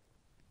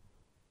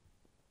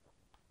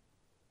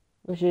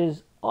 Which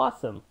is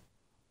awesome.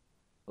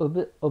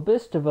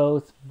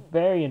 Obistivo is a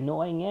very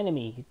annoying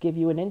enemy. He'd give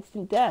you an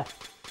instant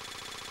death.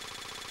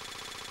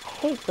 I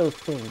hate those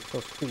things,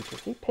 those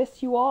creatures. They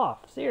piss you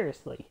off,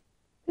 seriously.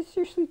 They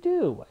seriously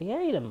do. I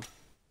hate them.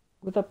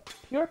 With a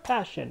pure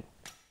passion.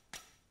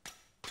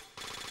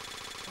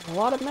 A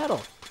lot of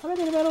medals. How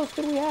many medals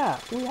do we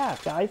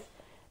have, guys?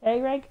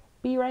 A rank,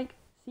 B rank,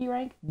 C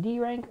rank, D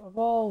rank of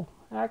all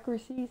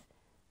accuracies.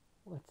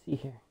 Let's see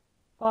here.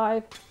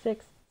 5,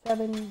 6,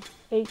 7,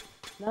 8,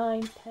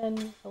 9,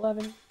 10,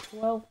 11,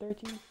 12,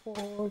 13,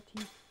 14,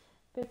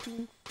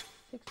 15,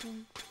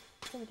 16,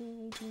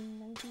 17, 18,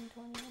 19,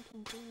 20,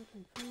 22,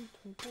 23,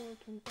 24,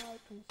 25,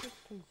 26,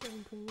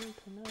 27, 28,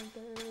 29,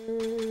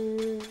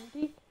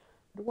 30,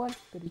 31,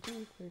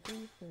 32,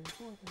 33,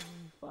 34,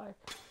 35,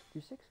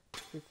 36,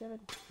 37,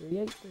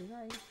 38,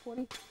 39,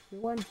 40,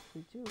 41,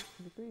 42,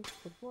 43,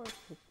 44,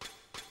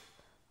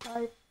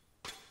 45,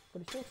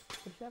 46,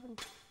 47,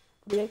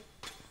 48,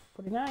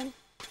 49,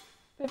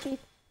 50,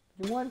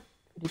 51,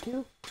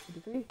 52,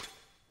 53,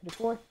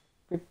 54,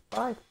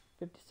 55,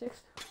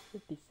 56,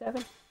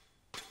 57,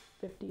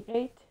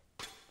 58,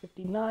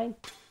 59,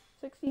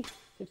 60,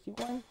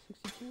 61,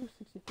 62,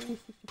 63,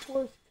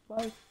 64,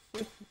 65,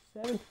 66,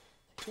 67,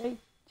 68,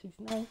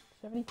 69,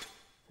 70,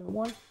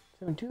 71,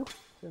 72,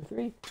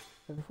 73,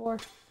 74,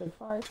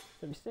 75,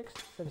 76,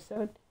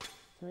 77,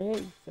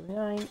 78,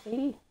 79,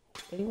 80,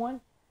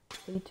 81,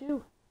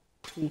 82,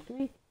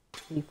 83,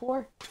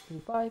 84,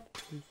 85,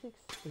 86,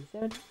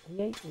 87,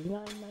 88,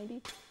 89,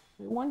 90,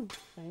 91,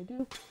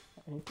 92,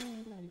 93,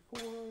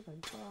 94,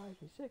 95,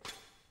 96,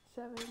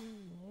 7,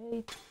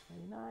 8,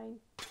 99,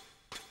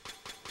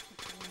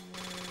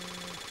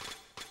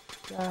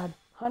 God,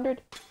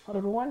 100,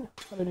 101,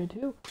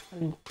 102,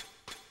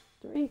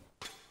 103,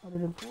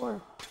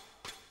 104,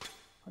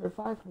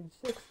 105,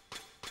 106,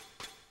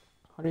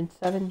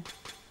 107,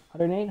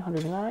 108,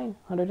 109,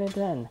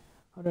 110,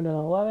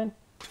 111,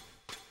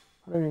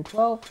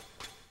 112.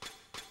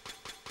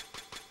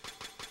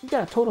 We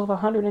got a total of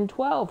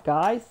 112,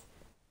 guys.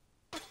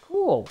 That's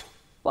cool.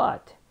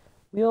 But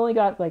we only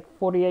got like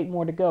 48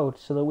 more to go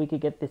so that we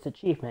could get this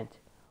achievement.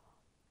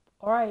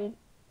 Alright.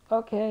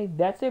 Okay,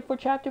 that's it for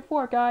Chapter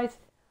 4, guys.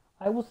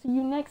 I will see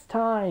you next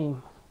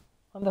time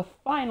on the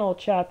final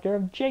chapter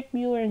of Jake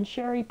Mueller and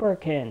Sherry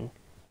Birkin.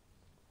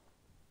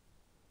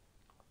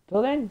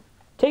 Till then,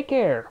 take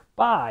care.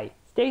 Bye.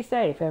 Stay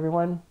safe,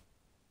 everyone.